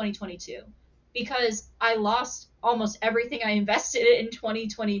money in 2022 because I lost almost everything I invested in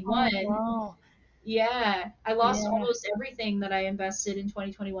 2021. oh, wow. Yeah, I lost almost everything that I invested in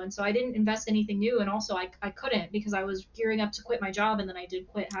 2021. So I didn't invest anything new. And also I couldn't because I was gearing up to quit my job, and then I did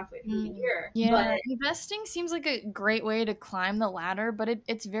quit halfway through the year. Yeah, but investing seems like a great way to climb the ladder, but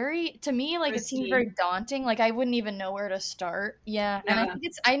it's very, to me, like risky. It seems very daunting. Like I wouldn't even know where to start. Yeah. And I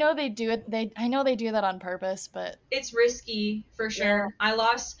think I know they do it. I know they do that on purpose, but it's risky for sure. I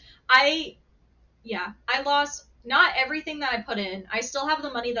lost not everything that I put in. I still have the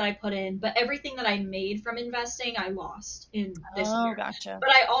money that I put in, but everything that I made from investing, I lost in this year. Gotcha.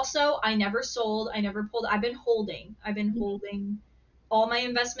 But I never sold. I never pulled. I've been holding all my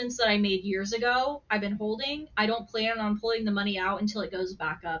investments that I made years ago. I've been holding. I don't plan on pulling the money out until it goes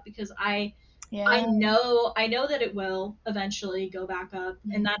back up because I know that it will eventually go back up.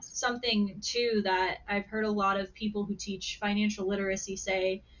 And that's something too that I've heard a lot of people who teach financial literacy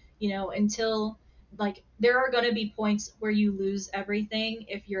say, you know, until like there are going to be points where you lose everything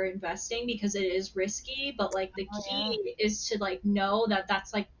if you're investing because it is risky, but like the Oh, yeah. key is to like know that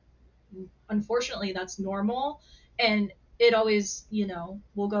that's like, unfortunately that's normal, and it always, you know,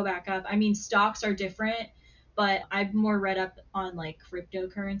 will go back up. I mean, stocks are different, but I'm more read up on like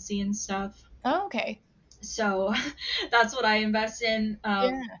cryptocurrency and stuff, Oh, okay. so that's what I invest in. Yeah.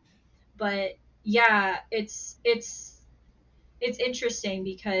 But yeah, it's interesting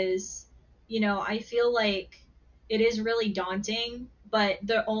because, you know, I feel like it is really daunting, but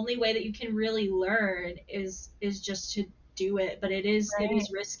the only way that you can really learn is just to do it. But it Right.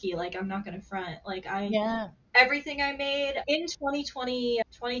 is risky. Like, I'm not gonna front. Like, I Yeah. everything I made in 2020,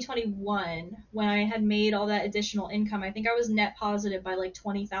 2021, when I had made all that additional income, I think I was net positive by like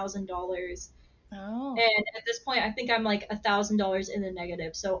 $20,000. Oh. And at this point, I think I'm like $1,000 in the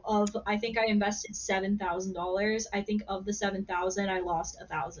negative. So I think I invested $7,000. I think of the 7,000, I lost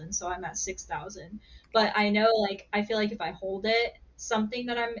 1,000. So I'm at 6,000. But Gotcha. I know, like, I feel like if I hold it, something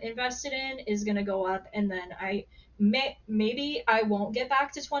that I'm invested in is gonna go up, and then maybe I won't get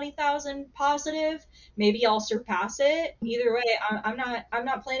back to 20,000 positive. Maybe I'll surpass it. Either way, I'm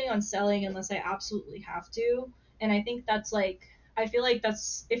not planning on selling unless I absolutely have to. And I think that's like, I feel like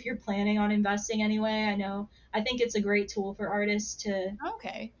that's, if you're planning on investing anyway, I think it's a great tool for artists to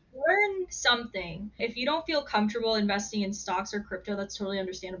Okay. learn something. If you don't feel comfortable investing in stocks or crypto, that's totally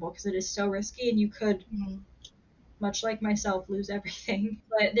understandable because it is so risky and you could, Mhm. much like myself, lose everything.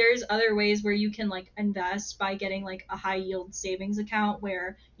 But there's other ways where you can like invest by getting like a high yield savings account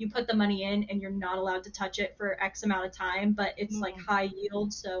where you put the money in and you're not allowed to touch it for X amount of time, but it's like Mhm. high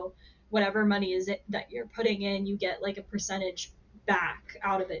yield. So whatever money is it that you're putting in, you get like a percentage back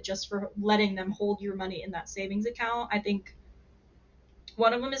out of it just for letting them hold your money in that savings account. I think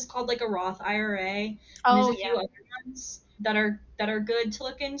one of them is called like a Roth IRA, and there's Oh, a yeah. few other ones that are good to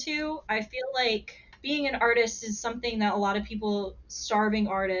look into. I feel like being an artist is something that a lot of people, starving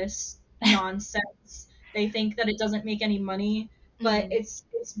artists, nonsense. They think that it doesn't make any money, but Mhm. it's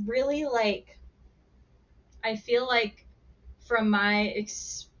really like, I feel like from my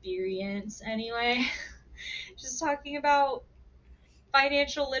experience anyway, just talking about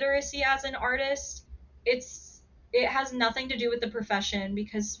financial literacy as an artist, it's it has nothing to do with the profession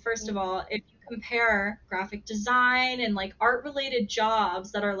because first of Mhm. all, if you compare graphic design and like art related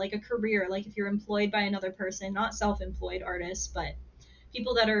jobs that are like a career, like if you're employed by another person, not self-employed artists, but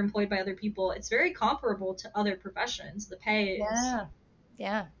people that are employed by other people, it's very comparable to other professions. The pay is Yeah.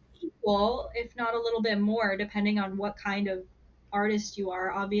 Yeah. equal, if not a little bit more, depending on what kind of artist you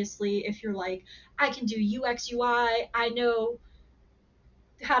are. Obviously, if you're like, I can do UX UI, I know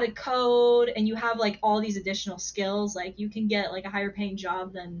how to code, and you have like all these additional skills, like you can get like a higher paying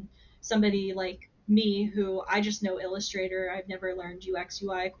job than somebody like me who I just know Illustrator. I've never learned UX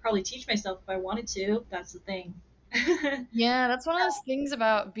UI. I could probably teach myself if I wanted to. That's the thing. Yeah, that's one of those things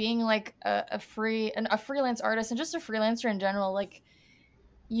about being like a freelance artist and just a freelancer in general. Like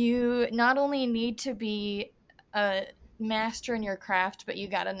you not only need to be a master in your craft, but you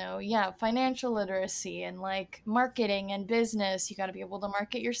got to know, yeah, financial literacy and like marketing and business. You got to be able to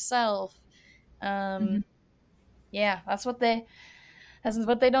market yourself. Um, Mhm. yeah, that's what they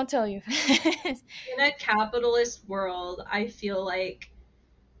don't tell you. In a capitalist world, I feel like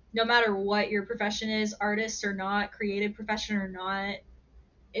no matter what your profession is, artist or not, creative profession or not,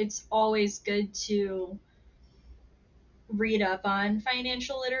 it's always good to read up on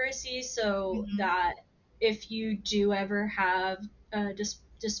financial literacy so Mhm. that if you do ever have a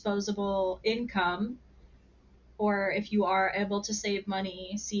disposable income, or if you are able to save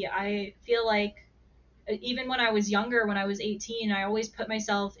money. See, I feel like even when I was younger, when I was 18, I always put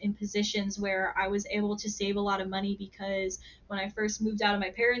myself in positions where I was able to save a lot of money because when I first moved out of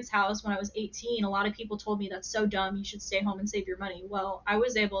my parents' house when I was 18, a lot of people told me that's so dumb, you should stay home and save your money. Well, I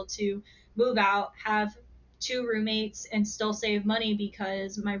was able to move out, have two roommates, and still save money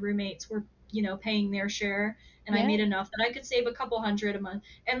because my roommates were, you know, paying their share, and I Yeah. made enough that I could save a couple hundred a month.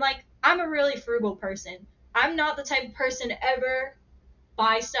 And like, I'm a really frugal person. I'm not the type of person ever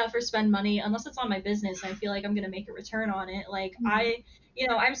buy stuff or spend money unless it's on my business and I feel like I'm going to make a return on it. Like Mhm.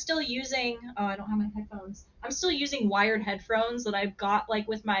 I'm still using, oh, I don't have my headphones. I'm still using wired headphones that I've got like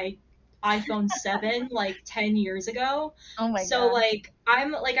with my iPhone 7 like 10 years ago. Oh my So gosh.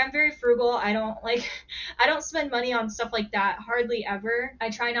 I'm very frugal. I don't like I don't spend money on stuff like that hardly ever. I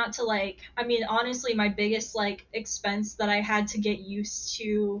try not to like, I mean, honestly, my biggest like expense that I had to get used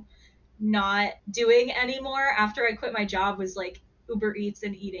to not doing anymore after I quit my job was like Uber Eats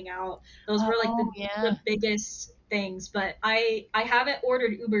and eating out. Those were like Oh the yeah. biggest things. But I haven't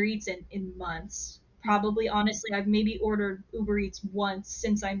ordered Uber Eats in months. probably, honestly, I've maybe ordered Uber Eats once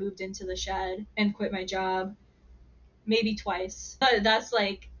since I moved into the shed and quit my job. Maybe twice. But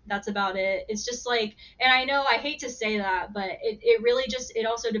that's about it. It's just like, and I know I hate to say that, but it really just, it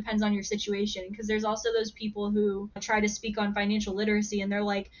also depends on your situation, because there's also those people who try to speak on financial literacy and they're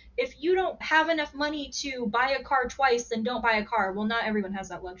like, if you don't have enough money to buy a car twice, then don't buy a car. Well, not everyone has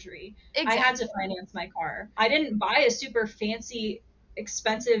that luxury. Exactly. I had to finance my car. I didn't buy a super fancy,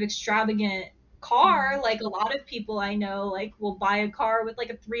 expensive, extravagant car like a lot of people I know like will buy a car with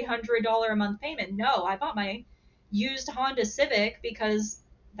like a $300 a month payment. No, I bought my used Honda Civic because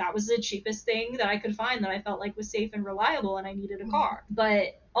that was the cheapest thing that I could find that I felt like was safe and reliable, and I needed a car.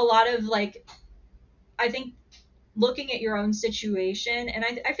 But a lot of like, I think looking at your own situation, and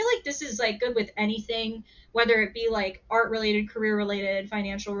I feel like this is like good with anything, whether it be like art related, career related,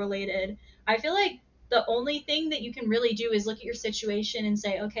 financial related. I feel like the only thing that you can really do is look at your situation and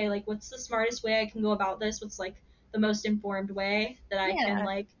say, okay, like what's the smartest way I can go about this? What's like the most informed way that I can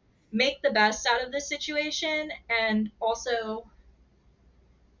like make the best out of this situation, and also,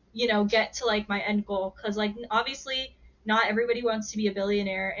 you know, get to like my end goal. Because like obviously not everybody wants to be a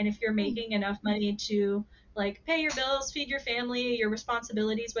billionaire, and if you're making enough money to like pay your bills, feed your family, your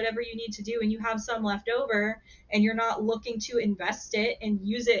responsibilities, whatever you need to do, and you have some left over and you're not looking to invest it and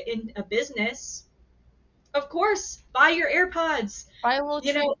use it in a business, of course, buy your AirPods. Buy a little,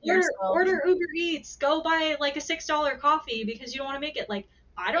 you know, order Uber Eats, go buy like a $6 coffee because you don't want to make it. Like,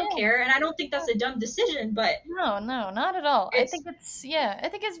 I don't care, and I don't think that's a dumb decision, but no, not at all. I think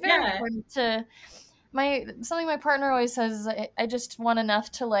it's very important to something my partner always says is I just want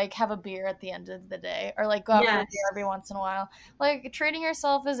enough to like have a beer at the end of the day, or like go out for a beer every once in a while. Like treating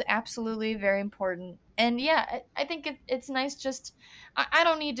yourself is absolutely very important. And yeah, I think it's nice. Just I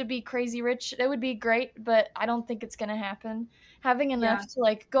don't need to be crazy rich. It would be great, but I don't think it's gonna happen. Having enough to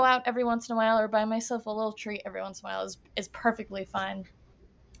like go out every once in a while or buy myself a little treat every once in a while is perfectly fine.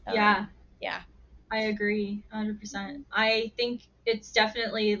 Yeah. I agree 100%. I think it's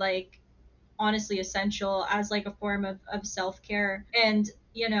definitely like honestly essential as like a form of self-care. And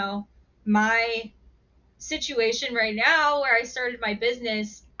you know, my situation right now where I started my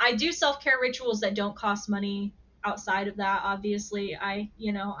business, I do self-care rituals that don't cost money outside of that. Obviously,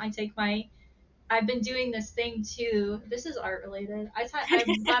 I've been doing this thing too. This is art related.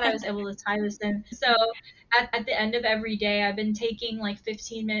 I'm glad I was able to tie this in. So at the end of every day, I've been taking like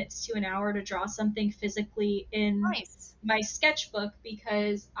 15 minutes to an hour to draw something physically in my sketchbook,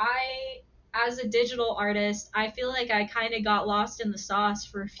 because as a digital artist, I feel like I kind of got lost in the sauce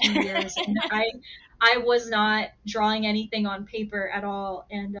for a few years, and I was not drawing anything on paper at all.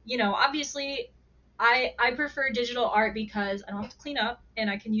 And, you know, obviously I prefer digital art because I don't have to clean up and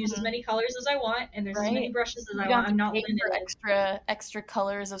I can use as many colors as I want, and there's as many brushes as I want. I'm not limited. Extra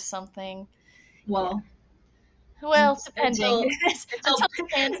colors of something. Well, depending. Until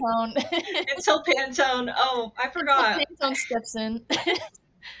Pantone. Until Pantone. Oh, I forgot. Until Pantone steps in. I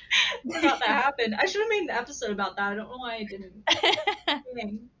forgot that happened. I should have made an episode about that. I don't know why I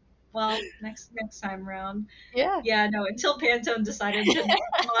didn't. Well, next time around. Yeah, no, until Pantone decided to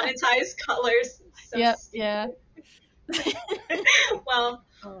monetize colors. So yeah. Well,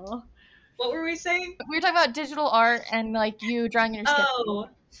 what were we saying? We were talking about digital art and like you drawing your sketch. Oh,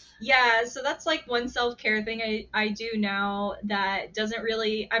 yeah, so that's like one self-care thing I do now that doesn't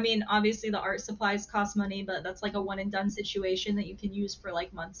really, I mean, obviously the art supplies cost money, but that's like a one and done situation that you can use for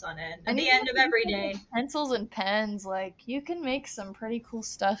like months on end at the end of every day. Pencils and pens, like you can make some pretty cool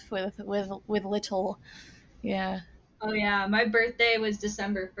stuff with little. Yeah. Oh yeah, my birthday was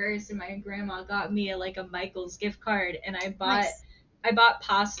December 1st and my grandma got me like a Michaels gift card, and I bought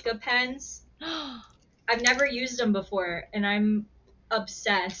Posca pens. I've never used them before and I'm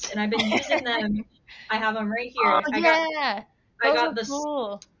obsessed, and I've been using them. I have them right here. I got the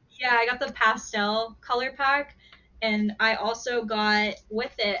cool. Yeah, I got the pastel color pack, and I also got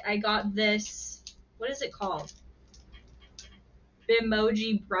with it. I got this. What is it called?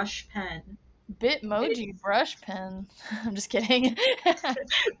 Bitmoji brush pen. Bitmoji brush pen. I'm just kidding.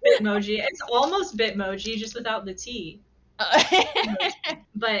 Bitmoji. It's almost Bitmoji, just without the T.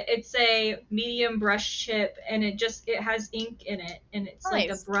 But it's a medium brush tip, and it has ink in it, and it's like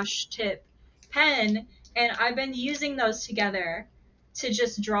a brush tip pen, and I've been using those together to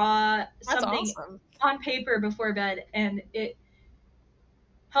just draw something on paper before bed, and it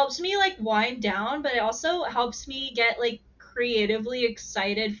helps me like wind down, but it also helps me get like creatively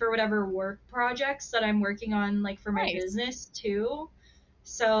excited for whatever work projects that I'm working on, like for my business too.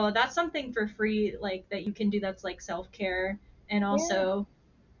 So that's something for free, like that you can do, that's like self-care. And also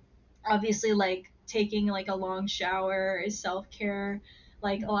obviously like taking like a long shower is self-care.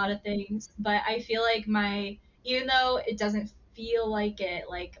 like a lot of things. But I feel like even though it doesn't feel like it,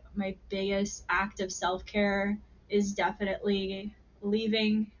 like my biggest act of self-care is definitely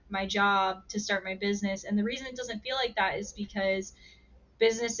leaving my job to start my business. And the reason it doesn't feel like that is because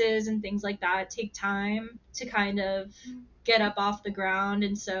businesses and things like that take time to kind of get up off the ground.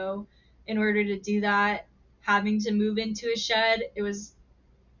 And so in order to do that, having to move into a shed, it was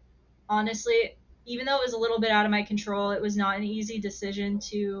honestly, even though it was a little bit out of my control, it was not an easy decision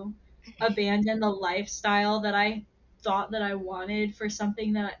to abandon the lifestyle that I thought that I wanted for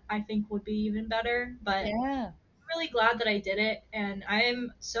something that I think would be even better. But Yeah. I'm really glad that I did it, and I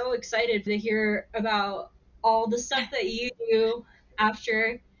am so excited to hear about all the stuff that you do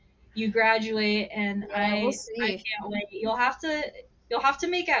after you graduate. And Yeah, we'll I see. can't wait. You'll have to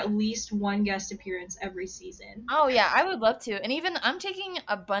make at least one guest appearance every season. Oh yeah, I would love to. And even I'm taking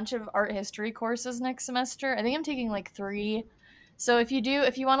a bunch of art history courses next semester. I think I'm taking like 3. So if you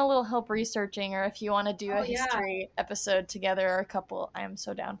want a little help researching, or if you want to do Oh a yeah. history episode together or a couple, I am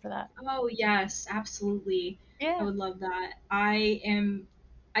so down for that. Oh yes, absolutely. I Yeah. would love that. I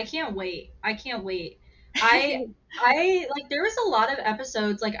can't wait. I can't wait. I like there was a lot of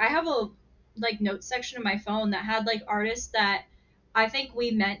episodes, like I have a like notes section of my phone that had like artists that I think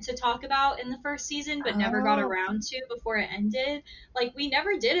we meant to talk about in the first season but never got Oh. around to before it ended. Like we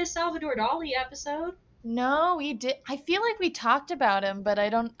never did a Salvador Dali episode. No, we did. I feel like we talked about him, but I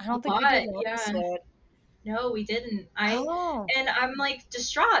don't think we did But an yeah, episode. no, we didn't. Oh. And I'm like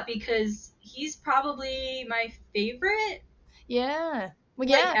distraught because he's probably my favorite Yeah. Well,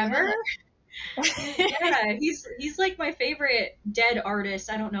 like yeah. ever. Yeah. Yeah, he's like my favorite dead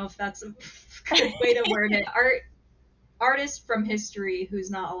artist. I don't know if that's a good way to word it. Artist from history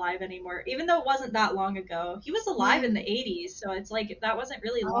who's not alive anymore. Even though it wasn't that long ago. He was alive in the 80s, so it's like that wasn't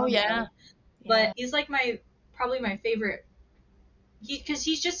really long Oh yeah. ago. But he's like probably my favorite. Because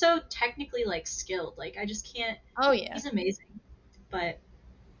he's just so technically like skilled. Like I just can't. Oh yeah. He's amazing. But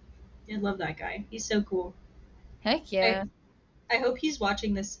I love that guy. He's so cool. Heck yeah. I hope he's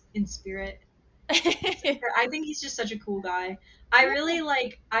watching this in spirit. I think he's just such a cool guy. I really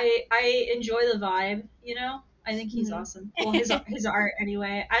like. I enjoy the vibe. You know. I think he's awesome. Well, his art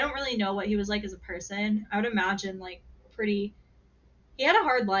anyway. I don't really know what he was like as a person. I would imagine like pretty. He had a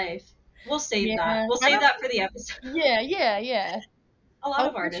hard life. We'll save that. We'll save that for the episode. Yeah. A lot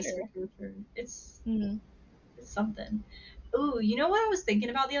of artists. Sure. It's something. Ooh, you know what I was thinking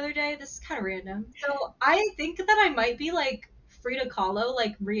about the other day? This is kind of random. So I think that I might be like Frida Kahlo,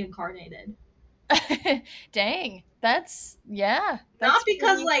 like reincarnated. Dang, that's Not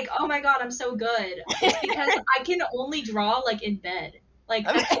because like, oh my god, I'm so good. It's because I can only draw like in bed. Like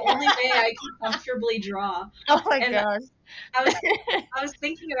that's the only way I can comfortably draw. Oh my gosh. I was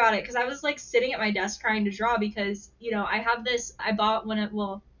thinking about it because I was like sitting at my desk trying to draw because I bought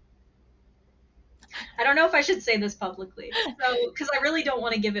I don't know if I should say this publicly, so because I really don't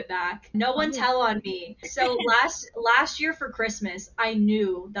want to give it back. No one tell on me. So last year for Christmas, I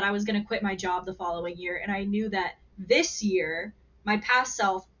knew that I was going to quit my job the following year, and I knew that this year my past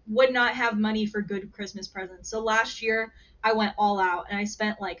self would not have money for good Christmas presents. So last year I went all out and I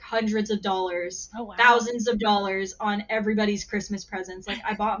spent like hundreds of dollars, thousands of dollars on everybody's Christmas presents. Like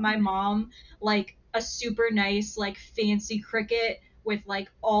I bought my mom like a super nice like fancy Cricut with like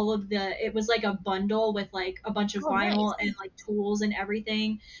it was like a bundle with like a bunch of vinyl and like tools and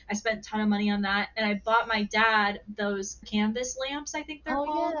everything. I spent a ton of money on that, and I bought my dad those canvas lamps, I think they're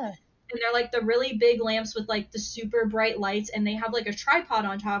called. Yeah. And they're like the really big lamps with like the super bright lights, and they have like a tripod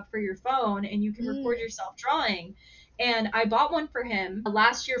on top for your phone, and you can record yourself drawing. And I bought one for him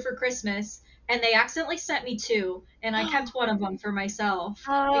last year for Christmas, and they accidentally sent me 2, and I kept one of them for myself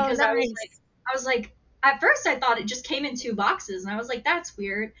because I was like at first I thought it just came in 2 boxes, and I was like, that's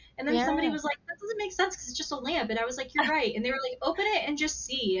weird. And then somebody was like, that doesn't make sense because it's just a lamp. And I was like, you're right. And they were like, open it and just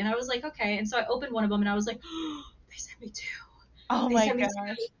see. And I was like, okay. And so I opened one of them, and I was like, oh, they sent me 2. Oh my gosh.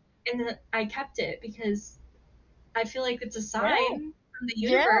 And then I kept it because I feel like it's a sign from the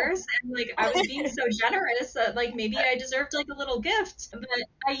universe, and like I was being so generous that like maybe I deserved like a little gift. But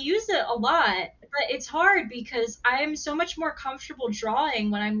I use it a lot. But it's hard because I'm so much more comfortable drawing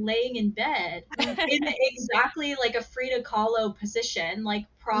when I'm laying in bed in exactly like a Frida Kahlo position, like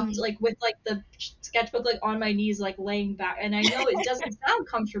propped like with like the sketchbook like on my knees, like laying back. And I know it doesn't sound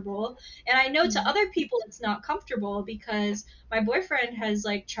comfortable, and I know to other people it's not comfortable because my boyfriend has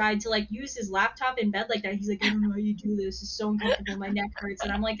like tried to like use his laptop in bed like that. He's like, I don't know how you do this. It's so uncomfortable. My neck hurts.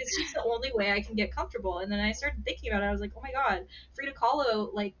 And I'm like, it's just the only way I can get comfortable. And then I started thinking about it. I was like, oh my god, Frida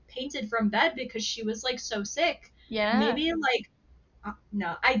Kahlo like painted from bed because she was like so sick. Yeah. Maybe like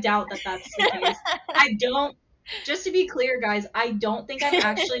no, I doubt that that's the case. Just to be clear, guys, I don't think I'm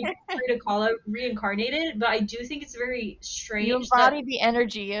actually Frida Kahlo reincarnated, but I do think it's very You strange that, embody the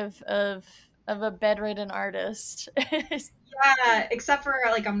energy of a bedridden artist. yeah, except for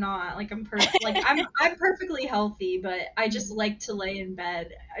like I'm not, like I'm perfectly healthy, but I just like to lay in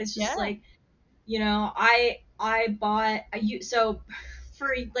bed. It's just Yeah. like, you know, I bought so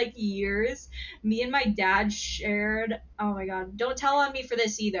for like years, me and my dad shared, oh my god, don't tell on me for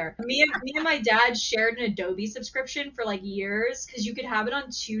this either. Me and my dad shared an Adobe subscription for like years because you could have it on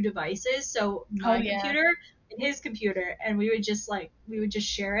two devices, so Oh my yeah. computer and his computer, and we would just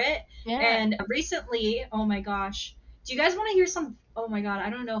share it. Yeah. And recently, oh my gosh, do you guys want to hear some? Oh my god, I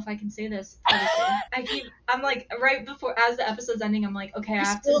don't know if I can say this publicly. I'm like, right before, as the episode's ending, I'm like, okay, You're I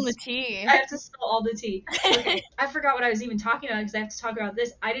have spilling to the tea. I have to spill all the tea. Okay, I forgot what I was even talking about because I have to talk about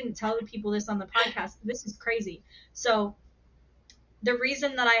this. I didn't tell the people this on the podcast. This is crazy. So the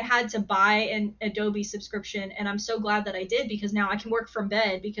reason that I had to buy an Adobe subscription, and I'm so glad that I did because now I can work from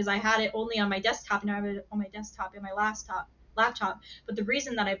bed because I had it only on my desktop, and I have it on my desktop and my laptop. But the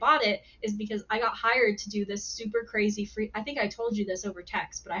reason that I bought it is because I got hired to do this super crazy free. I think I told you this over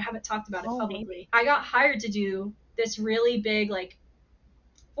text, but I haven't talked about it publicly. Maybe. I got hired to do this really big, like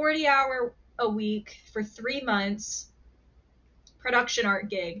 40-hour a week for 3 months production art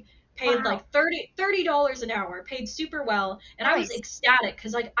gig, paid Wow. like $30 an hour, paid super well, and I was Nice. ecstatic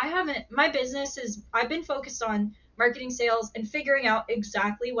because like my business is, I've been focused on marketing, sales, and figuring out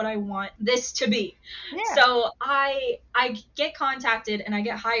exactly what I want this to be. Yeah. So I get contacted and I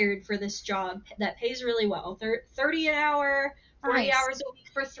get hired for this job that pays really well, 30 an hour, 40 Nice. hours a week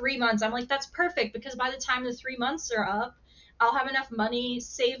for 3 months. I'm like, that's perfect because by the time the 3 months are up, I'll have enough money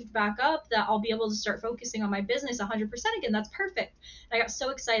saved back up that I'll be able to start focusing on my business 100% again. That's perfect. And I got so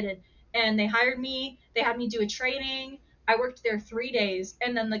excited. And they hired me. They had me do a training. I worked there 3 days.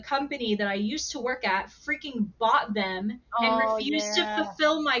 And then the company that I used to work at freaking bought them and refused to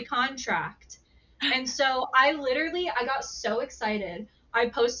fulfill my contract. And so I got so excited. I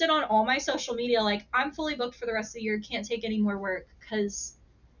posted on all my social media, like, I'm fully booked for the rest of the year. Can't take any more work because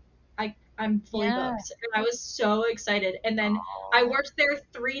I'm fully booked. And I was so excited. And then I worked there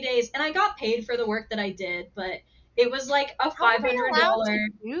 3 days and I got paid for the work that I did, but it was like a How are they allowed $500 to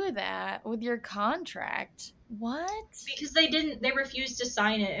do that with your contract? What? because they refused to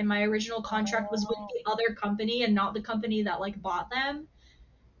sign it, and my original contract was with the other company and not the company that like bought them.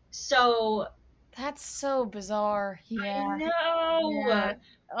 So that's so bizarre. Yeah. I know. Yeah.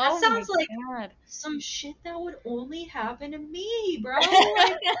 That sounds like some shit that would only happen to me, bro. Like,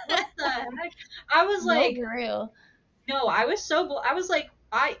 what the heck? I was like, real. No, I was like,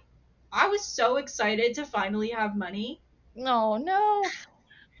 I was so excited to finally have money. No.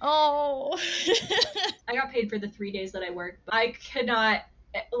 Oh. I got paid for the 3 days that I worked, but I could not,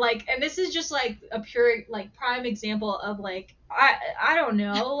 like, and this is just like a pure, like, prime example of like, I don't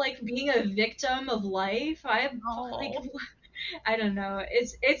know, like being a victim of life. Like, I don't know.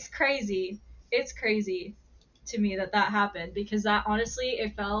 It's crazy. It's crazy to me that happened because that honestly,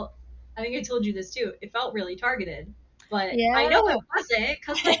 it felt, I think I told you this too, it felt really targeted. But yeah. I know it wasn't,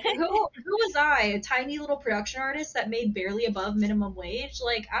 because like who was I, a tiny little production artist that made barely above minimum wage?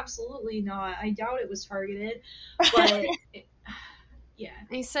 Like, absolutely not. I doubt it was targeted. But yeah.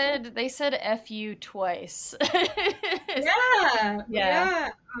 They said F you twice. Yeah.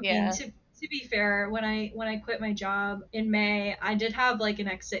 I mean, to be fair, when I quit my job in May, I did have like an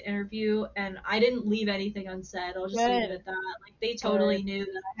exit interview, and I didn't leave anything unsaid. I'll just leave it at that. Like, they totally knew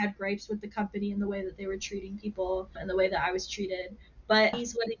that I had gripes with the company and the way that they were treating people and the way that I was treated. But it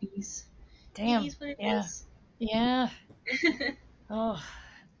is what it is. Damn. It is what it is. Yeah. Oh.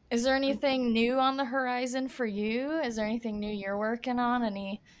 Is there anything new on the horizon for you? Is there anything new you're working on?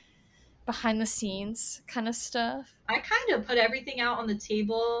 Any behind the scenes kind of stuff? I kind of put everything out on the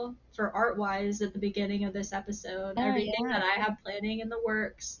table for Art-Wise at the beginning of this episode. Everything that I have planning in the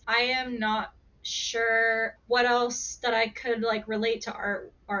works. I am not sure what else that I could like relate to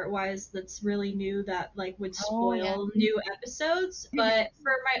Art-Wise that's really new that like would spoil new episodes. But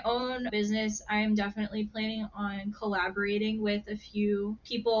for my own business, I am definitely planning on collaborating with a few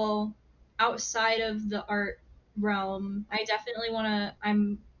people outside of the art realm. I definitely want to,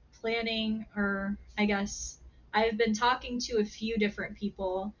 I'm planning, or I guess I've been talking to a few different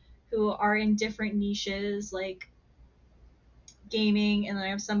people who are in different niches, like gaming, and then I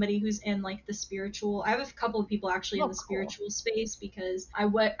have somebody who's in like the spiritual. I have a couple of people actually in the spiritual space because I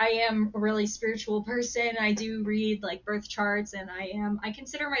am a really spiritual person. I do read like birth charts, and I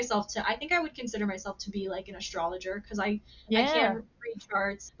consider myself to, I think I would consider myself to be like an astrologer because I can read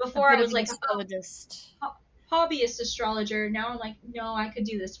charts. Before I was like astrologist. hobbyist astrologer. Now I'm like, no, I could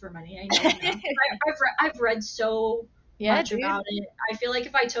do this for money. I know enough. I've read so much about it. I feel like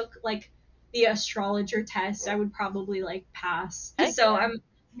if I took like the astrologer test, I would probably like pass. So I'm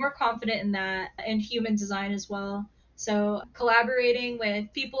more confident in that, and human design as well. So collaborating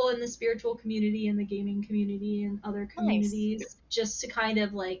with people in the spiritual community and the gaming community and other communities, just to kind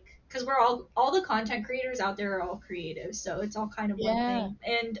of like, because we're all the content creators out there are all creative, so it's all kind of one thing.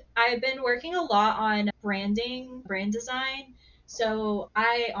 And I've been working a lot on branding, brand design. So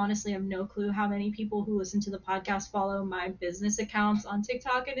I honestly have no clue how many people who listen to the podcast follow my business accounts on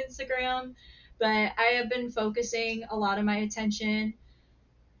TikTok and Instagram, but I have been focusing a lot of my attention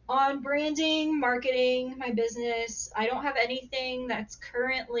on branding, marketing my business. I don't have anything that's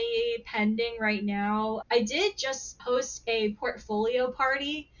currently pending right now. I did just host a portfolio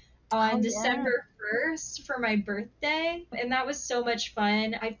party on December 1st for my birthday, and that was so much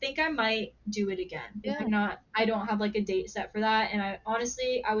fun. I think I might do it again. I don't have like a date set for that, and I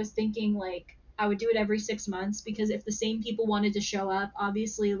was thinking like I would do it every 6 months, because if the same people wanted to show up,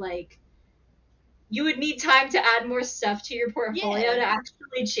 obviously like you would need time to add more stuff to your portfolio to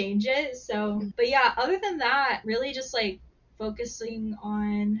actually change it. So, but yeah, other than that, really just like focusing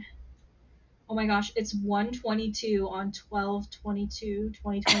on, oh my gosh, it's 1:22 on 12/22/2022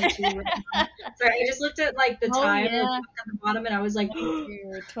 right now. Sorry, I just looked at like the time at the bottom, and I was like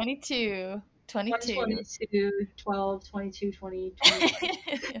 22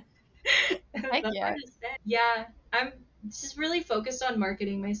 12/22/2022. Yeah, I'm just really focused on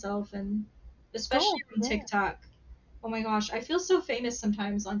marketing myself, and especially on TikTok. Oh my gosh, I feel so famous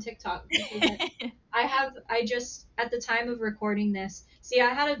sometimes on TikTok. I just, at the time of recording this, I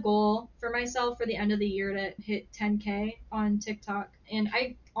had a goal for myself for the end of the year to hit 10K on TikTok, and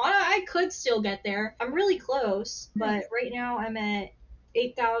I could still get there. I'm really close, but right now I'm at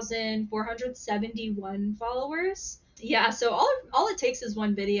 8,471 followers. Yeah, so all it takes is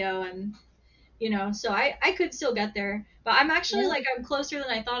one video, and so I could still get there, but I'm actually like, I'm closer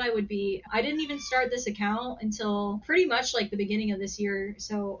than I thought I would be. I didn't even start this account until pretty much like the beginning of this year.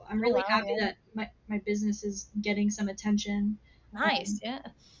 So I'm really happy that my business is getting some attention. Nice.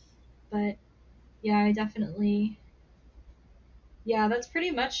 But yeah, I definitely, that's pretty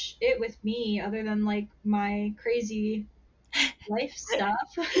much it with me, other than like my crazy life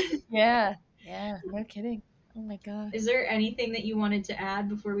stuff. Yeah, no kidding. Oh my god. Is there anything that you wanted to add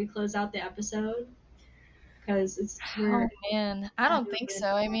before we close out the episode? Because oh man, I don't think so.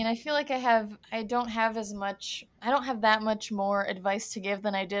 I mean, I feel like I don't have that much more advice to give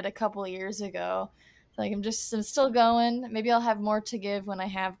than I did a couple of years ago. Like I'm still going. Maybe I'll have more to give when I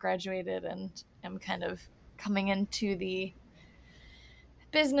have graduated and I'm kind of coming into the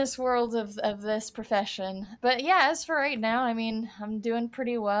business world of this profession. But yeah, as for right now, I mean, I'm doing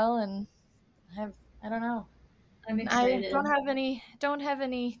pretty well, and I don't know. I'm excited. I don't have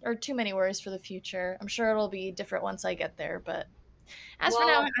any or too many worries for the future. I'm sure it'll be different once I get there, but as for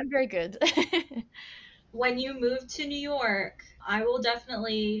now, I'm very good. When you move to New York, I will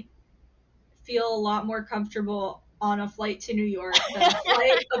definitely feel a lot more comfortable on a flight to New York than a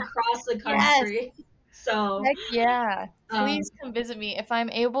flight across the country. Yes. So heck yeah. Please come visit me if I'm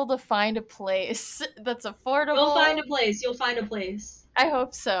able to find a place that's affordable. You'll find a place. I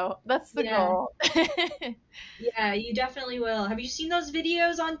hope so. That's the goal. Yeah, you definitely will. Have you seen those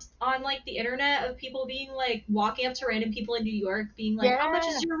videos on like the internet of people being like walking up to random people in New York being like, how much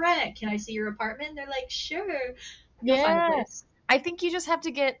is your rent? Can I see your apartment? They're like, sure. You'll find a place. I think you just have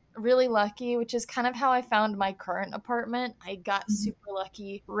to get really lucky, which is kind of how I found my current apartment. I got super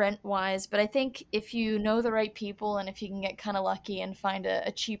lucky rent-wise, but I think if you know the right people and if you can get kind of lucky and find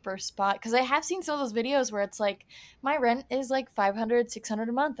a cheaper spot, because I have seen some of those videos where it's like, my rent is like $500, $600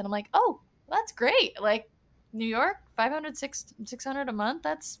 a month, and I'm like, oh, that's great. Like, New York, $500, $600 a month,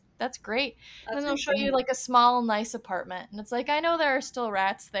 that's great. And then they'll show you like a small, nice apartment, and it's like, I know there are still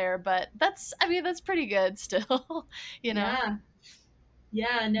rats there, but that's pretty good still, you know?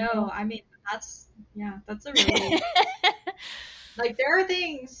 Yeah, no, I mean, that's a really, like, there are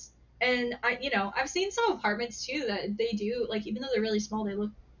things, and I've seen some apartments too that they do, like, even though they're really small, they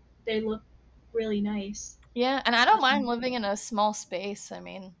look really nice. Yeah, and I don't mind living in a small space. I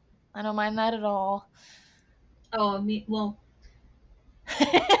mean, I don't mind that at all. Oh, I'm in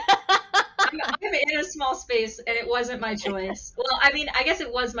a small space, and it wasn't my choice. Well, I mean, I guess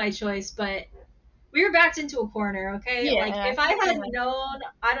it was my choice, but we were backed into a corner, okay? Yeah, like, if I had known,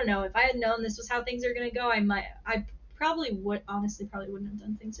 I don't know, if I had known this was how things are going to go, I probably wouldn't have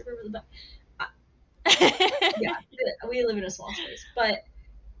done things differently, but yeah, we live in a small space. But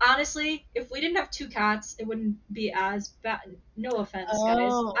honestly, if we didn't have 2 cats, it wouldn't be as bad. No offense,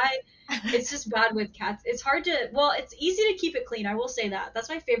 guys. It's just bad with cats. It's hard to, well, it's easy to keep it clean. I will say that. That's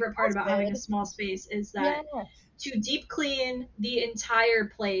my favorite part about having a small space is that to deep clean the entire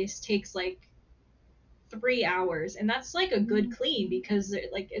place takes like 3 hours, and that's like a good clean because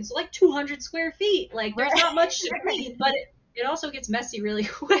it's like 200 square feet. Like there's not much to clean, but it also gets messy really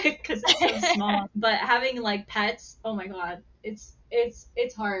quick because it's so small. But having like pets, oh my god, it's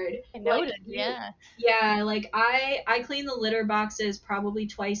hard. I noted, yeah. Like I clean the litter boxes probably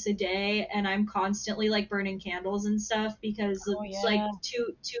twice a day, and I'm constantly like burning candles and stuff because it's like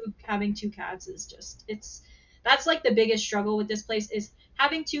having two cats is just that's like the biggest struggle with this place is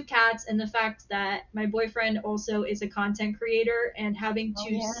having two cats, and the fact that my boyfriend also is a content creator, and having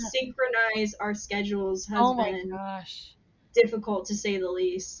to synchronize our schedules has been difficult to say the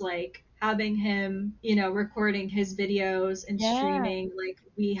least. Like having him, recording his videos and streaming, like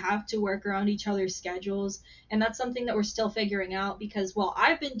we have to work around each other's schedules, and that's something that we're still figuring out because, well,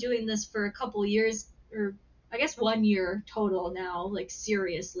 I've been doing this for a couple years, or I guess 1 year total now, like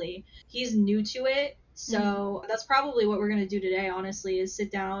seriously. He's new to it. So that's probably what we're going to do today, honestly, is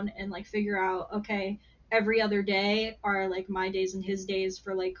sit down and like figure out, okay, every other day are like my days and his days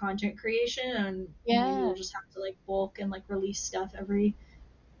for like content creation, and maybe we'll just have to like bulk and like release stuff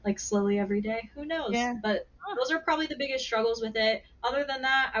slowly every day. Who knows? But those are probably the biggest struggles with it. Other than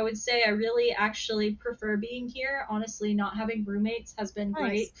that, I would say I really actually prefer being here. Honestly, not having roommates has been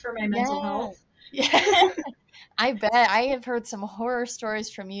great for my mental health. I bet. I have heard some horror stories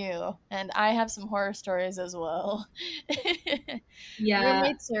from you, and I have some horror stories as well.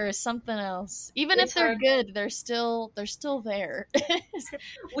 Roommates are something else. Even if they're good, they're still there.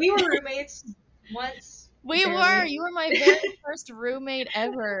 We were roommates once. We were. You were my very first roommate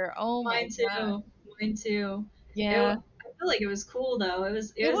ever. Oh my god. Mine too. Yeah. I feel like it was cool though. It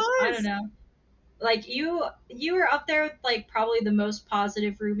was. I don't know. Like you were up there with like probably the most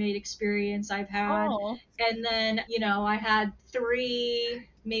positive roommate experience I've had. And then, I had 3,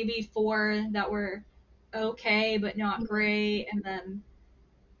 maybe 4 that were okay, but not great. And then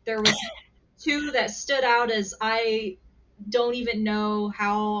there was 2 that stood out as I don't even know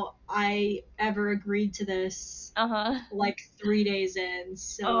how I ever agreed to this. Like 3 days in.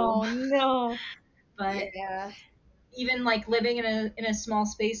 So. Oh no. But even like living in a small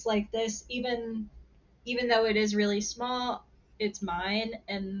space like this, even though it is really small, it's mine,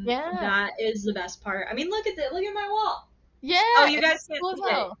 and that is the best part. I mean, look at my wall. Yeah. Oh, you guys can't see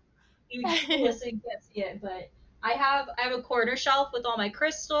it. You listening can't see it, but I have a corner shelf with all my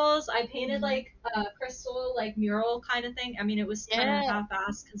crystals. I painted like a crystal like mural kind of thing. I mean, it was kind of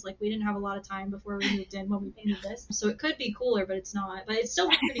half-assed because like we didn't have a lot of time before we moved in when we painted this, so it could be cooler, but it's not. But it's still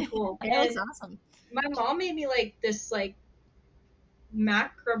pretty cool. That's awesome. My mom made me like this like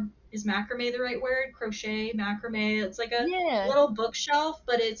is macrame the right word? Crochet macrame. It's like a little bookshelf,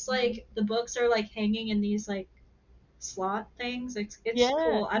 but it's like the books are like hanging in these like slot things. It's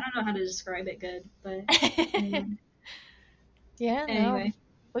cool. I don't know how to describe it good, but anyway.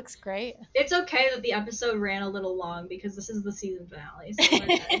 Looks great. It's okay that the episode ran a little long because this is the season finale. So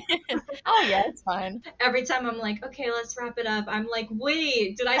oh yeah, it's fine. Every time I'm like, okay, let's wrap it up, I'm like,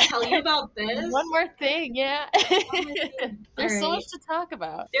 wait, did I tell you about this? One more thing, There's so much to talk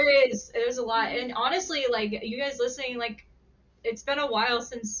about. There's a lot. And honestly, like you guys listening, like it's been a while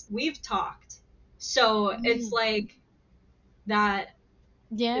since we've talked. So it's like that.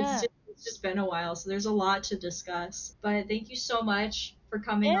 Yeah. It's just been a while. So there's a lot to discuss. But thank you so much for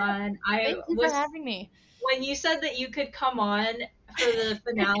coming on. Thank you for having me. When you said that you could come on for the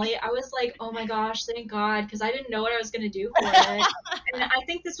finale, I was like, oh my gosh, thank God, because I didn't know what I was going to do for it. And I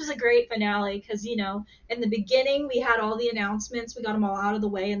think this was a great finale because, in the beginning, we had all the announcements. We got them all out of the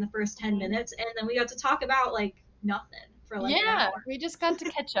way in the first 10 minutes, and then we got to talk about, like, nothing for, like, an hour. We just got to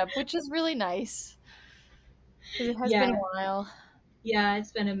catch up, which is really nice. Because it has been a while. Yeah,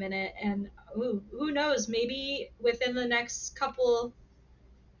 it's been a minute, and who knows, maybe within the next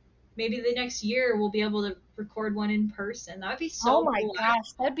maybe the next year we'll be able to record one in person. That'd be so cool. Oh my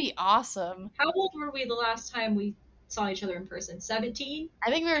gosh, that'd be awesome. How old were we the last time we saw each other in person? 17? I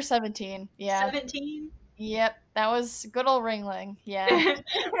think we were 17, 17? Yep, that was good old Ringling,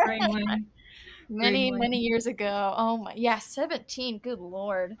 Ringling. Many years ago. Oh my, 17, good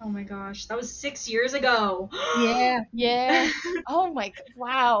lord. Oh my gosh, that was 6 years ago. Yeah. Oh my,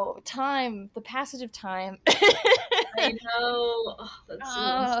 wow, the passage of time. I know. Oh, that's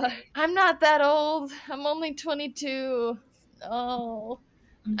so insane. I'm not that old. I'm only 22. Oh,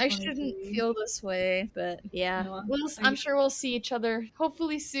 I shouldn't feel this way, but yeah. No, I'm sure we'll see each other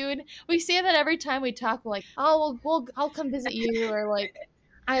hopefully soon. We say that every time we talk, like, oh, I'll come visit you, or like,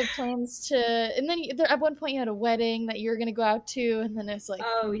 I have plans to, and then at one point you had a wedding that you were going to go out to, and then it's like,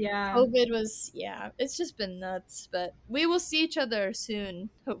 Oh, yeah. COVID was, it's just been nuts, but we will see each other soon,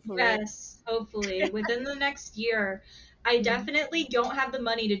 hopefully. Yes, hopefully. Within the next year. I definitely don't have the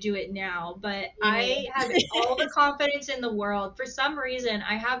money to do it now, but I have all the confidence in the world. For some reason,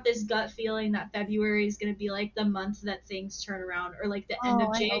 I have this gut feeling that February is going to be like the month that things turn around, or like the end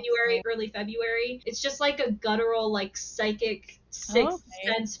of January, early February. It's just like a guttural, like psychic sixth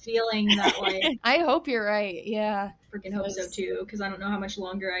sense feeling that like I hope you're right. Yeah. Freaking hope so too, because I don't know how much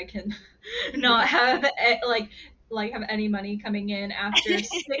longer I can not have like have any money coming in after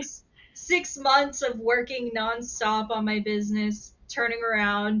 6 months of working nonstop on my business, turning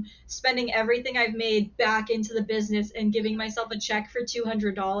around, spending everything I've made back into the business, and giving myself a check for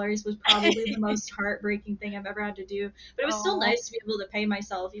 $200 was probably the most heartbreaking thing I've ever had to do. But it was still nice to be able to pay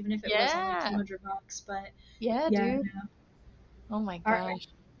myself, even if it was only $200. But dude. No. Oh my gosh. Right.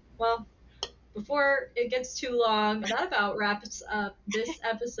 Well, before it gets too long, that about wraps up this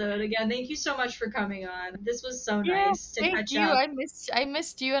episode. Again, thank you so much for coming on. This was so nice to catch up. I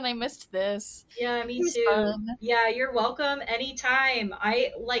missed you, and I missed this. Yeah, me too. Fun. Yeah, you're welcome anytime.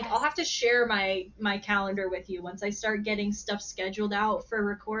 I'll have to share my calendar with you once I start getting stuff scheduled out for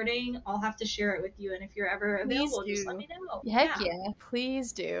recording. I'll have to share it with you, and if you're ever available, just let me know. Heck yeah,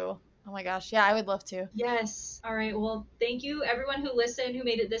 please do. Oh my gosh, yeah, I would love to. Yes. All right. Well, thank you everyone who listened, who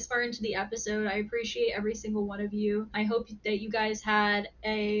made it this far into the episode. I appreciate every single one of you. I hope that you guys had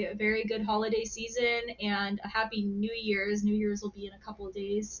a very good holiday season and a happy New Year's. New Year's will be in a couple of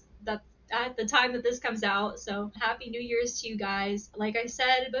days. That's at the time that this comes out. So happy New Year's to you guys. Like I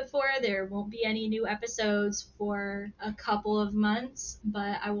said before, there won't be any new episodes for a couple of months,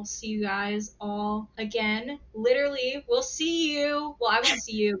 but I will see you guys all again. Literally, we'll see you. Well, I won't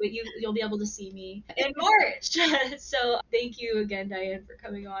see you, but you'll be able to see me in March. So thank you again, Diane, for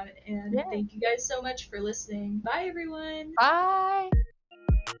coming on, and thank you guys so much for listening. Bye, everyone. Bye.